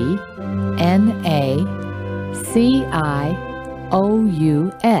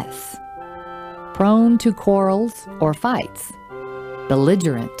 P-U-G-N-A-C-I-O-U-S. Prone to quarrels or fights.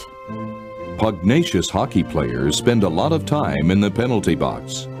 Belligerent. Pugnacious hockey players spend a lot of time in the penalty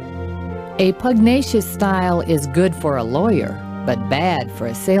box. A pugnacious style is good for a lawyer, but bad for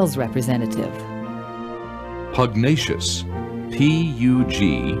a sales representative. Pugnacious.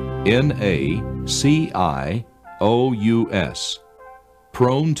 P-U-G-N-A-C-I-O-U-S.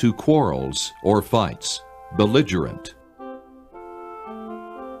 Prone to quarrels or fights. Belligerent.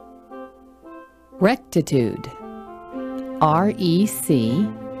 Rectitude. R-E-C-T-I-T-U-D-E.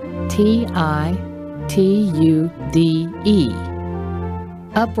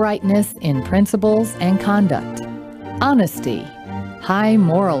 Uprightness in principles and conduct. Honesty. High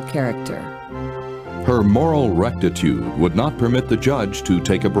moral character. Her moral rectitude would not permit the judge to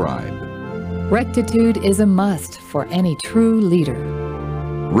take a bribe. Rectitude is a must for any true leader.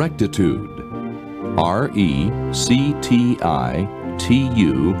 Rectitude. R-E-C-T-I-T-U-D-E.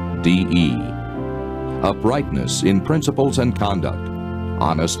 Uprightness in principles and conduct.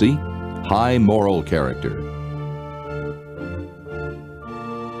 Honesty. High moral character.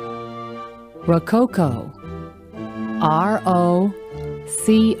 Rococo. R-O-C-O-C-O.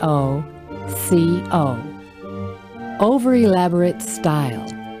 Over-elaborate style.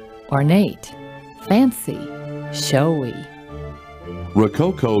 Ornate. Fancy. Showy.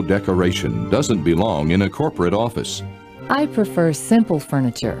 Rococo decoration doesn't belong in a corporate office. I prefer simple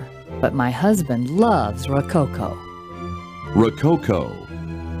furniture, but my husband loves Rococo. Rococo.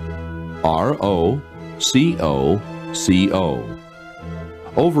 R-O-C-O-C-O.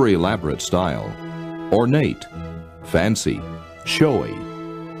 Over-elaborate style. Ornate. Fancy. Showy.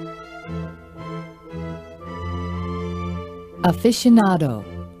 Aficionado.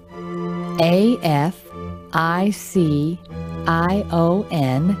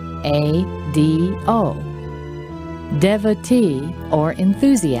 A-F-I-C-I-O-N-A-D-O. Devotee or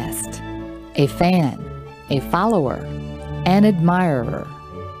enthusiast. A fan, a follower, an admirer.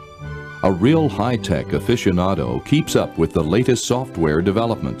 A real high-tech aficionado keeps up with the latest software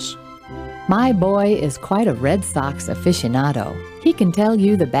developments. My boy is quite a Red Sox aficionado. He can tell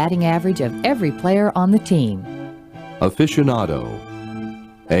you the batting average of every player on the team. Aficionado.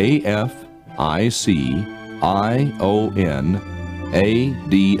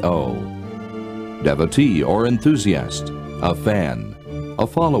 A-F-I-C-I-O-N-A-D-O. Devotee or enthusiast. A fan, a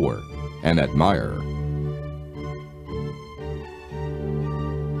follower, an admirer.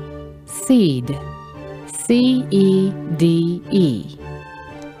 Cede. C-E-D-E.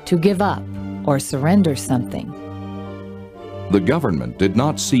 To give up or surrender something. The government did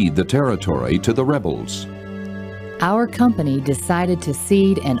not cede the territory to the rebels. Our company decided to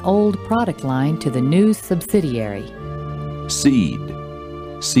cede an old product line to the new subsidiary. Cede.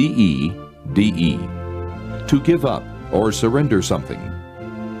 C-E-D-E. To give up or surrender something.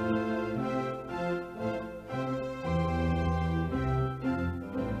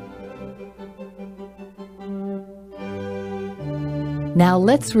 Now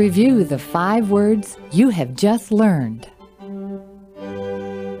let's review the 5 words you have just learned.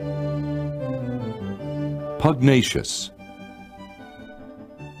 Pugnacious.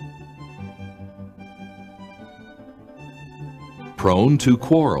 Prone to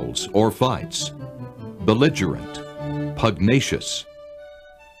quarrels or fights. Belligerent. Pugnacious.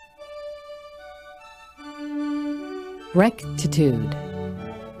 Rectitude.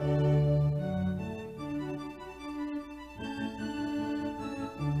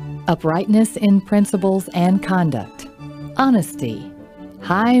 Uprightness in principles and conduct. Honesty.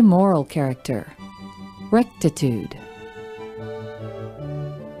 High moral character. Rectitude.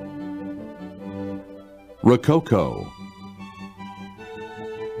 Rococo.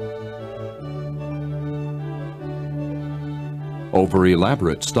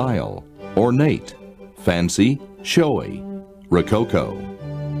 Over-elaborate style. Ornate. Fancy. Showy. Rococo.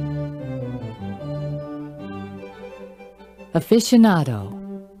 Aficionado.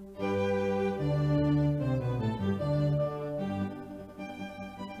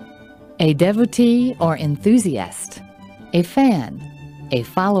 A devotee or enthusiast, a fan, a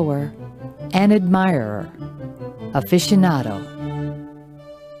follower, an admirer. Aficionado.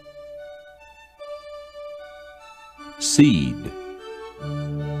 Seed.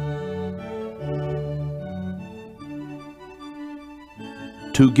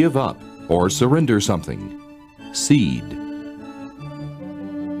 To give up or surrender something. Seed.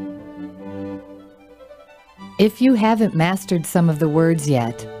 If you haven't mastered some of the words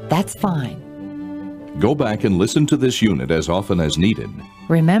yet, that's fine. Go back and listen to this unit as often as needed.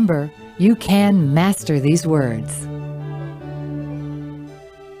 Remember, you can master these words.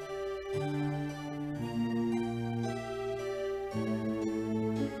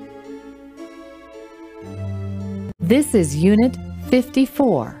 This is Unit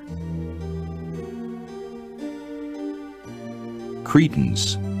 54.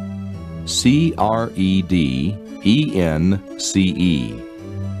 Credence. C-R-E-D-E-N-C-E.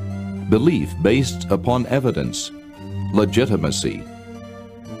 Belief based upon evidence. Legitimacy.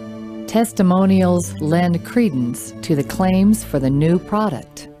 Testimonials lend credence to the claims for the new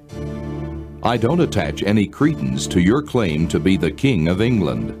product. I don't attach any credence to your claim to be the King of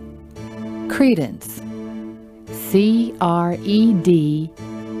England. Credence. C-R-E-D-E-N-C-E.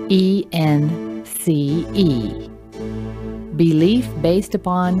 Belief based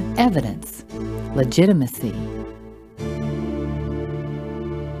upon evidence. Legitimacy.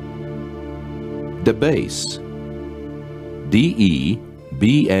 Debase. D-E-B-A-S-E.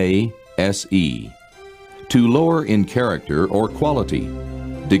 To lower in character or quality.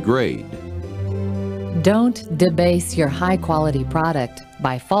 Degrade. Don't debase your high-quality product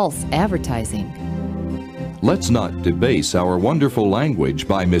by false advertising. Let's not debase our wonderful language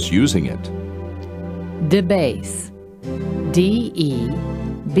by misusing it. Debase. D-E-B-A-S-E.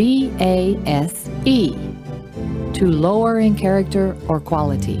 To lower in character or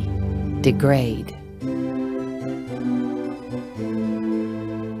quality. Degrade.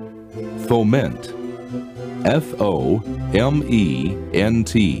 Foment. F-O-M-E-N-T.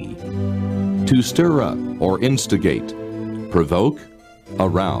 To stir up or instigate. Provoke.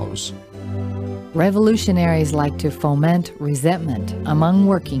 Arouse. Revolutionaries like to foment resentment among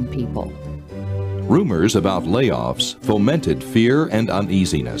working people. Rumors about layoffs fomented fear and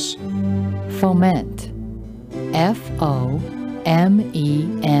uneasiness. Foment. F-O-M-E-N-T.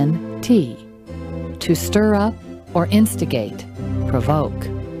 To stir up or instigate. Provoke.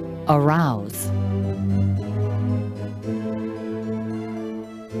 Arouse.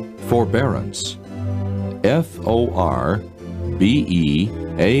 Forbearance. F-O-R-B-E-A-R-A-N-C-E.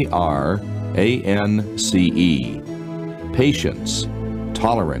 Patience,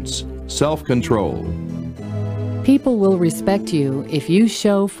 tolerance, self-control. People will respect you if you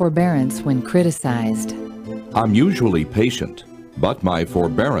show forbearance when criticized. I'm usually patient, but my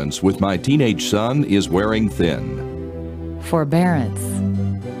forbearance with my teenage son is wearing thin. Forbearance.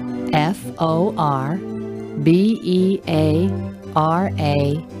 F-O-R-B-E-A-R-A-N-C-E.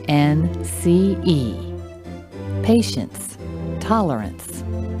 Patience, tolerance,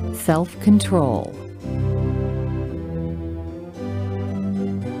 self-control.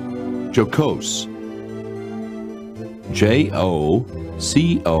 Jocose. J-O-C-O-S-E.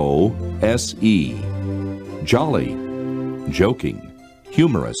 Jolly, joking,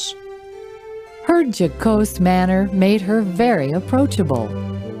 humorous. Her jocose manner made her very approachable.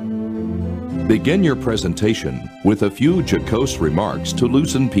 Begin your presentation with a few jocose remarks to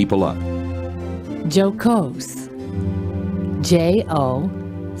loosen people up. Jocose. J-O-C-O-S-E.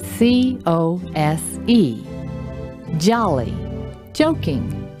 Jolly,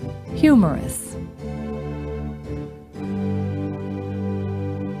 joking, humorous.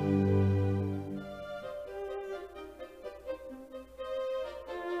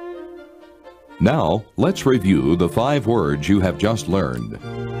 Now, let's review the 5 words you have just learned.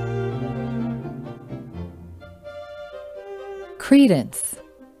 Credence.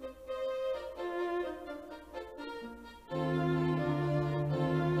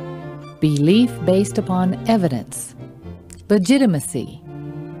 Belief based upon evidence. Legitimacy.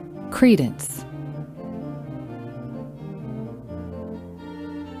 Credence.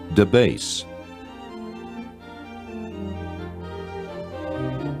 Debase.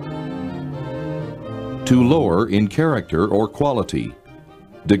 To lower in character or quality.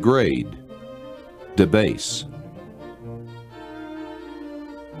 Degrade. Debase.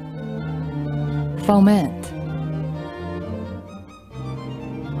 Foment.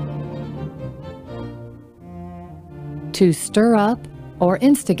 To stir up or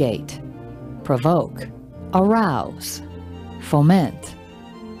instigate. Provoke. Arouse. foment.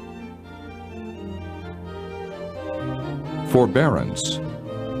 Forbearance.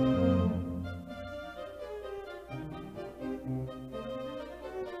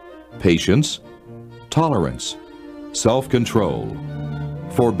 Patience, tolerance, self-control,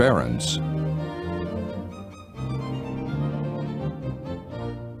 forbearance.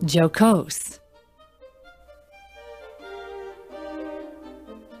 Jocose.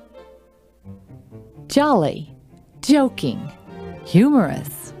 Jolly, joking,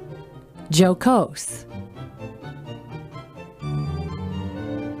 humorous, jocose.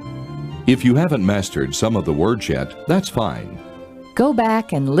 If you haven't mastered some of the words yet, that's fine. Go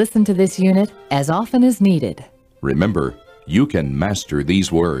back and listen to this unit as often as needed. Remember, you can master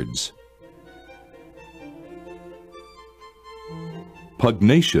these words.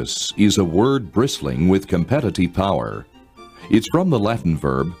 Pugnacious is a word bristling with competitive power. It's from the Latin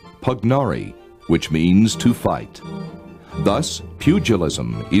verb pugnare, which means to fight. Thus,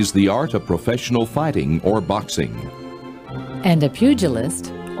 pugilism is the art of professional fighting or boxing. And a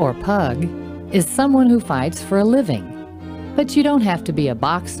pugilist, or pug, is someone who fights for a living. But you don't have to be a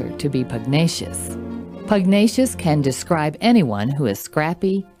boxer to be pugnacious. Pugnacious can describe anyone who is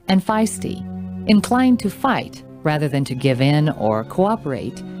scrappy and feisty, inclined to fight rather than to give in or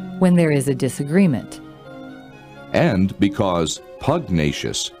cooperate when there is a disagreement. And because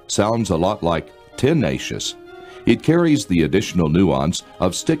pugnacious sounds a lot like tenacious, it carries the additional nuance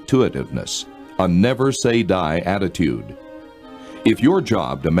of stick-to-itiveness, a never-say-die attitude. If your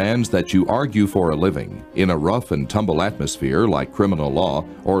job demands that you argue for a living in a rough and tumble atmosphere like criminal law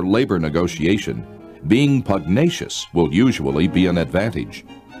or labor negotiation, being pugnacious will usually be an advantage.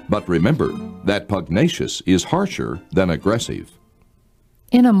 But remember that pugnacious is harsher than aggressive.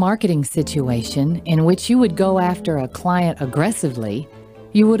 In a marketing situation in which you would go after a client aggressively,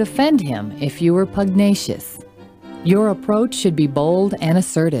 you would offend him if you were pugnacious. Your approach should be bold and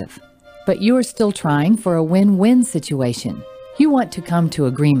assertive, but you are still trying for a win-win situation. You want to come to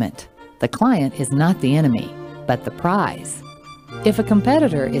agreement. The client is not the enemy, but the prize. If a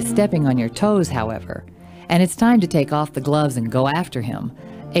competitor is stepping on your toes, however, and it's time to take off the gloves and go after him,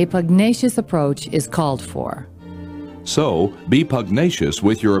 a pugnacious approach is called for. So, be pugnacious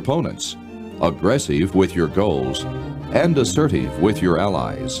with your opponents, aggressive with your goals, and assertive with your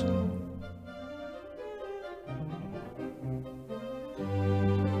allies.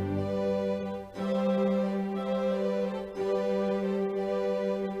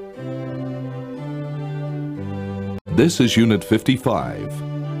 This is Unit 55.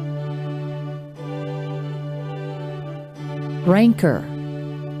 Rancor.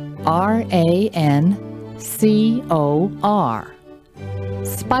 R-A-N-C-O-R.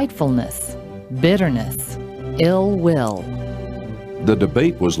 Spitefulness, bitterness, ill will. The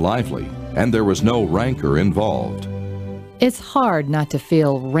debate was lively, and there was no rancor involved. It's hard not to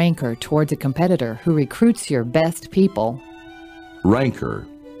feel rancor towards a competitor who recruits your best people. Rancor.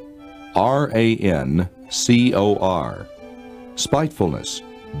 R-A-N-C-O-R. Spitefulness,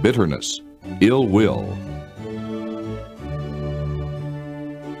 bitterness, ill will.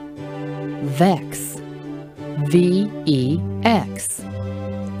 Vex. V-E-X.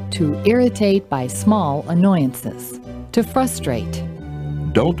 To irritate by small annoyances. To frustrate.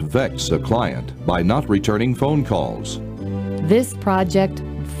 Don't vex a client by not returning phone calls. This project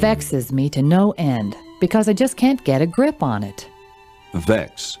vexes me to no end because I just can't get a grip on it.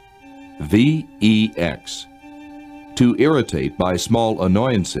 Vex. V-E-X. To irritate by small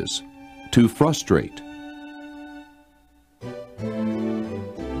annoyances. To frustrate.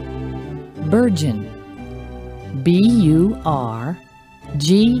 Burgeon. B-U-R-G-E-O-N.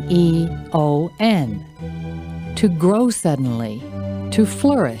 To grow suddenly. To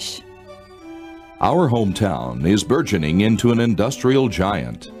flourish. Our hometown is burgeoning into an industrial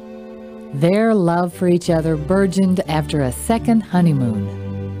giant. Their love for each other burgeoned after a second honeymoon.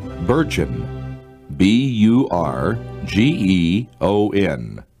 Burgeon. B-U-R-G-E-O-N.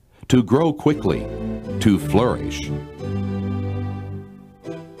 To grow quickly. To flourish.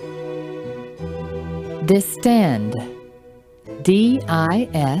 Distend.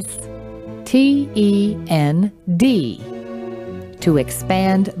 D-I-S-T-E-N-D. To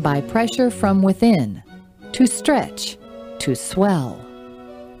expand by pressure from within. To stretch. To swell.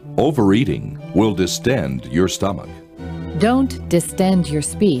 Overeating will distend your stomach. Don't distend your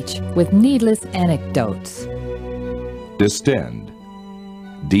speech with needless anecdotes. Distend.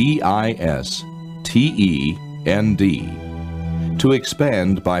 D-I-S-T-E-N-D. To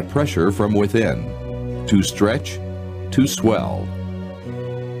expand by pressure from within. To stretch. To swell.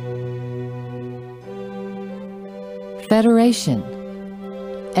 Federation.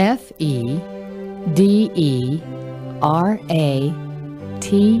 F-E-D-E-R-A-T-I-O-N.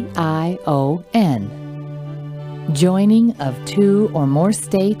 Joining of two or more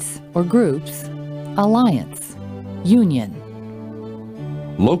states or groups, alliance, union.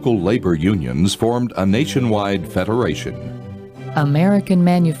 Local labor unions formed a nationwide federation. American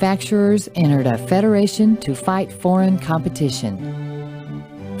manufacturers entered a federation to fight foreign competition.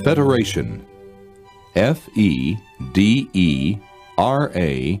 Federation. Federation.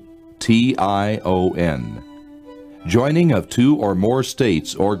 Joining of two or more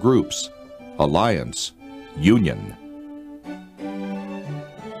states or groups, alliance, union.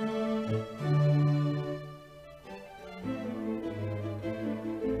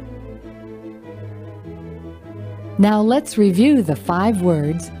 Now let's review the 5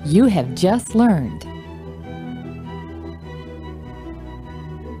 words you have just learned.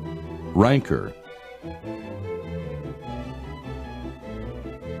 Rancor.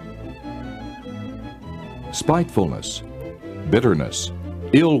 Spitefulness, bitterness,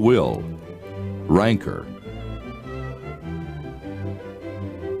 ill will, rancor.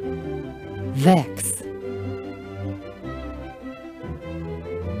 Vex.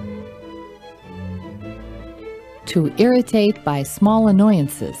 To irritate by small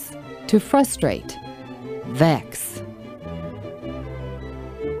annoyances, to frustrate, vex.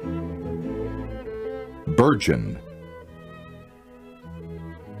 Burgeon.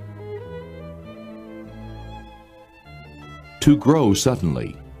 To grow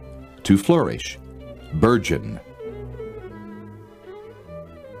suddenly, to flourish, burgeon.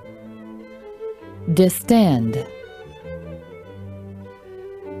 Distend.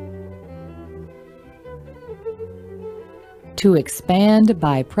 To expand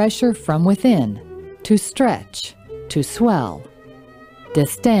by pressure from within, to stretch, to swell,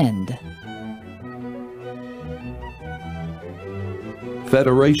 distend.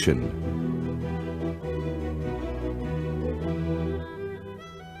 Federation.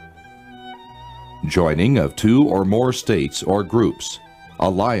 Joining of two or more states or groups,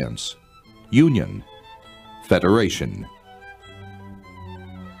 alliance, union, federation.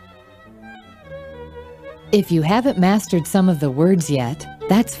 If you haven't mastered some of the words yet,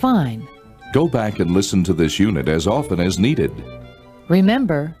 that's fine. Go back and listen to this unit as often as needed.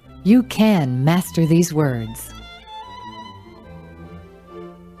 Remember, you can master these words.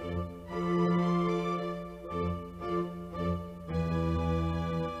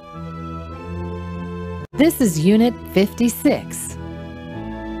 This is Unit 56.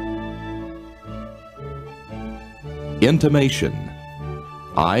 Intimation.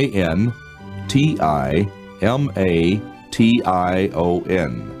 I-N-T-I-M-A-T-I-O-N.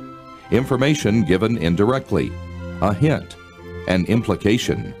 Information given indirectly. A hint. An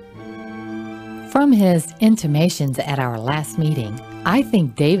implication. From his intimations at our last meeting, I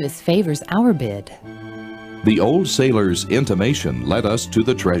think Davis favors our bid. The old sailor's intimation led us to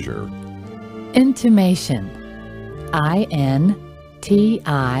the treasure. Intimation. I-N-T-I-M-A-T-I-O-N.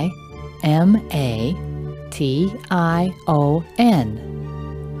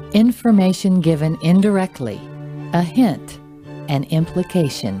 Information given indirectly. A hint. An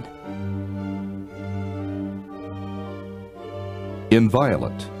implication.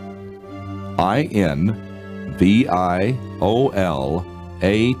 Inviolate. I-N-V-I-O-L-A-T-E.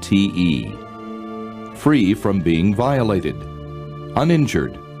 Free from being violated.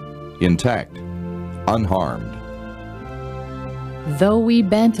 Uninjured. Intact. Unharmed. Though we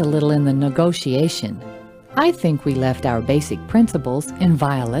bent a little in the negotiation, I think we left our basic principles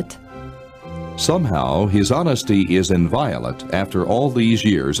inviolate. Somehow, his honesty is inviolate after all these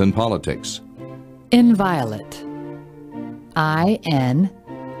years in politics. Inviolate. I-N-V-I-O-L-A-T-E.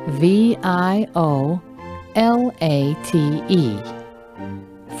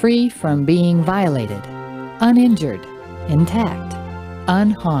 Free from being violated. Uninjured. Intact.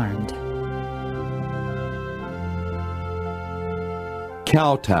 Unharmed.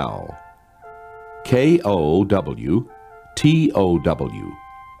 Kowtow. K-O-W-T-O-W.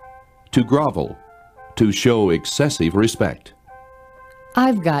 To grovel. To show excessive respect.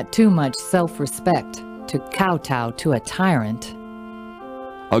 I've got too much self-respect to kowtow to a tyrant.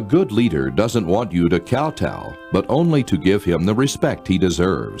 A good leader doesn't want you to kowtow, but only to give him the respect he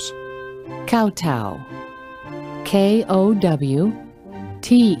deserves. Kowtow. K-O-W-T-O-W.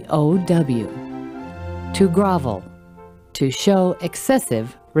 To grovel. To show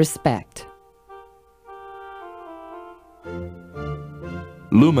excessive respect.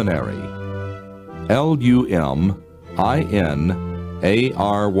 Luminary. L-U-M-I-N-A-R-Y.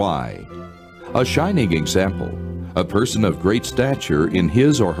 A shining example. A person of great stature in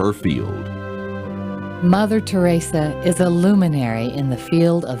his or her field. Mother Teresa is a luminary in the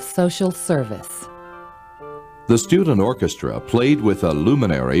field of social service. The student orchestra played with a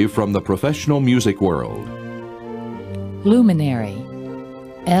luminary from the professional music world. Luminary.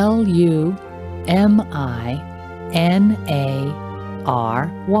 L-U-M-I-N-A-R-Y.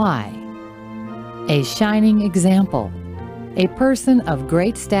 A shining example. A person of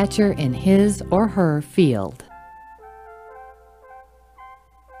great stature in his or her field.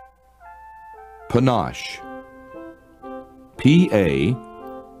 Panache. P-A-N-A-C-H-E.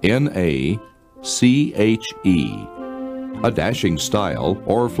 A dashing style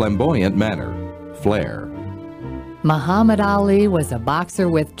or flamboyant manner. Flair. Muhammad Ali was a boxer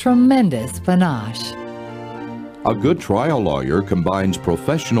with tremendous panache. A good trial lawyer combines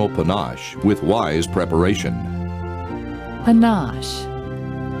professional panache with wise preparation. Panache.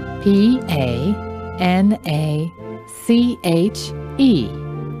 P-A-N-A-C-H-E.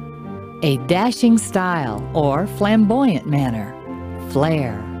 A dashing style or flamboyant manner.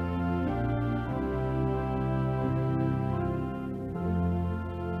 Flair.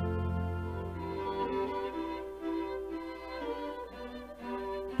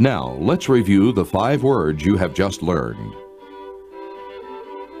 Now, let's review the 5 words you have just learned.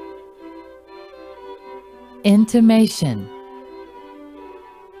 Intimation.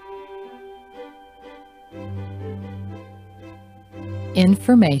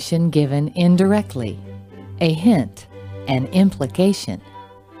 Information given indirectly. A hint, an implication.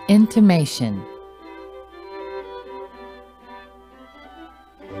 Intimation.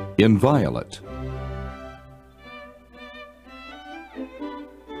 Inviolate.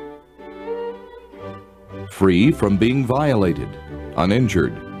 Free from being violated,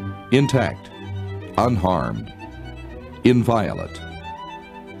 uninjured, intact, unharmed. Inviolate.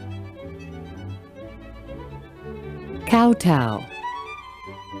 Kowtow.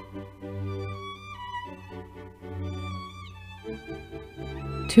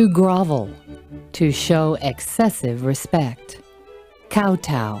 To grovel, to show excessive respect.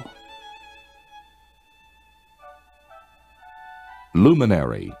 Kowtow.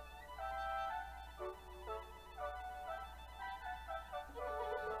 Luminary.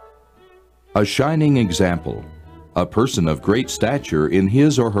 A shining example, a person of great stature in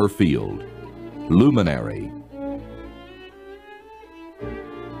his or her field. Luminary.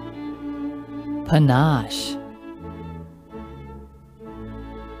 Panache.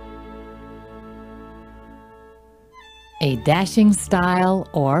 A dashing style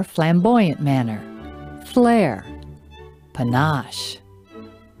or flamboyant manner. Flair. Panache.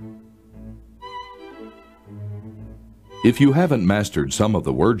 If you haven't mastered some of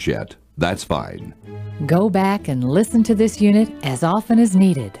the words yet, that's fine. Go back and listen to this unit as often as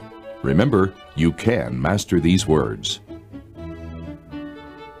needed. Remember, you can master these words.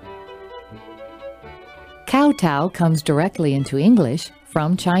 Kowtow comes directly into English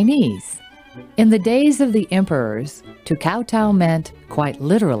from Chinese. In the days of the emperors, to kowtow meant, quite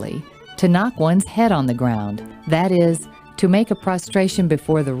literally, to knock one's head on the ground, that is, to make a prostration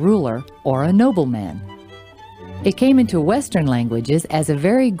before the ruler or a nobleman. It came into Western languages as a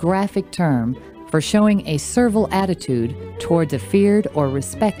very graphic term for showing a servile attitude towards a feared or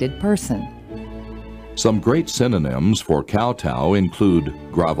respected person. Some great synonyms for kowtow include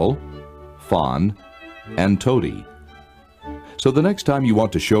grovel, fawn, and toady. So the next time you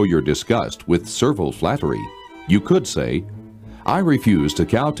want to show your disgust with servile flattery, you could say, "I refuse to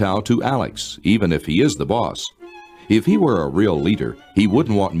kowtow to Alex, even if he is the boss. If he were a real leader, he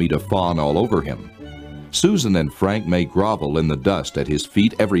wouldn't want me to fawn all over him. Susan and Frank may grovel in the dust at his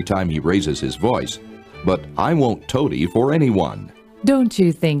feet every time he raises his voice, but I won't toady for anyone." Don't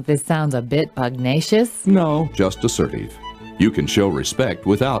you think this sounds a bit pugnacious? No, just assertive. You can show respect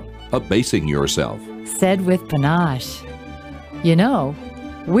without abasing yourself. Said with panache. You know,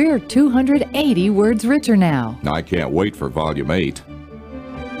 we're 280 words richer now. I can't wait for Volume 8.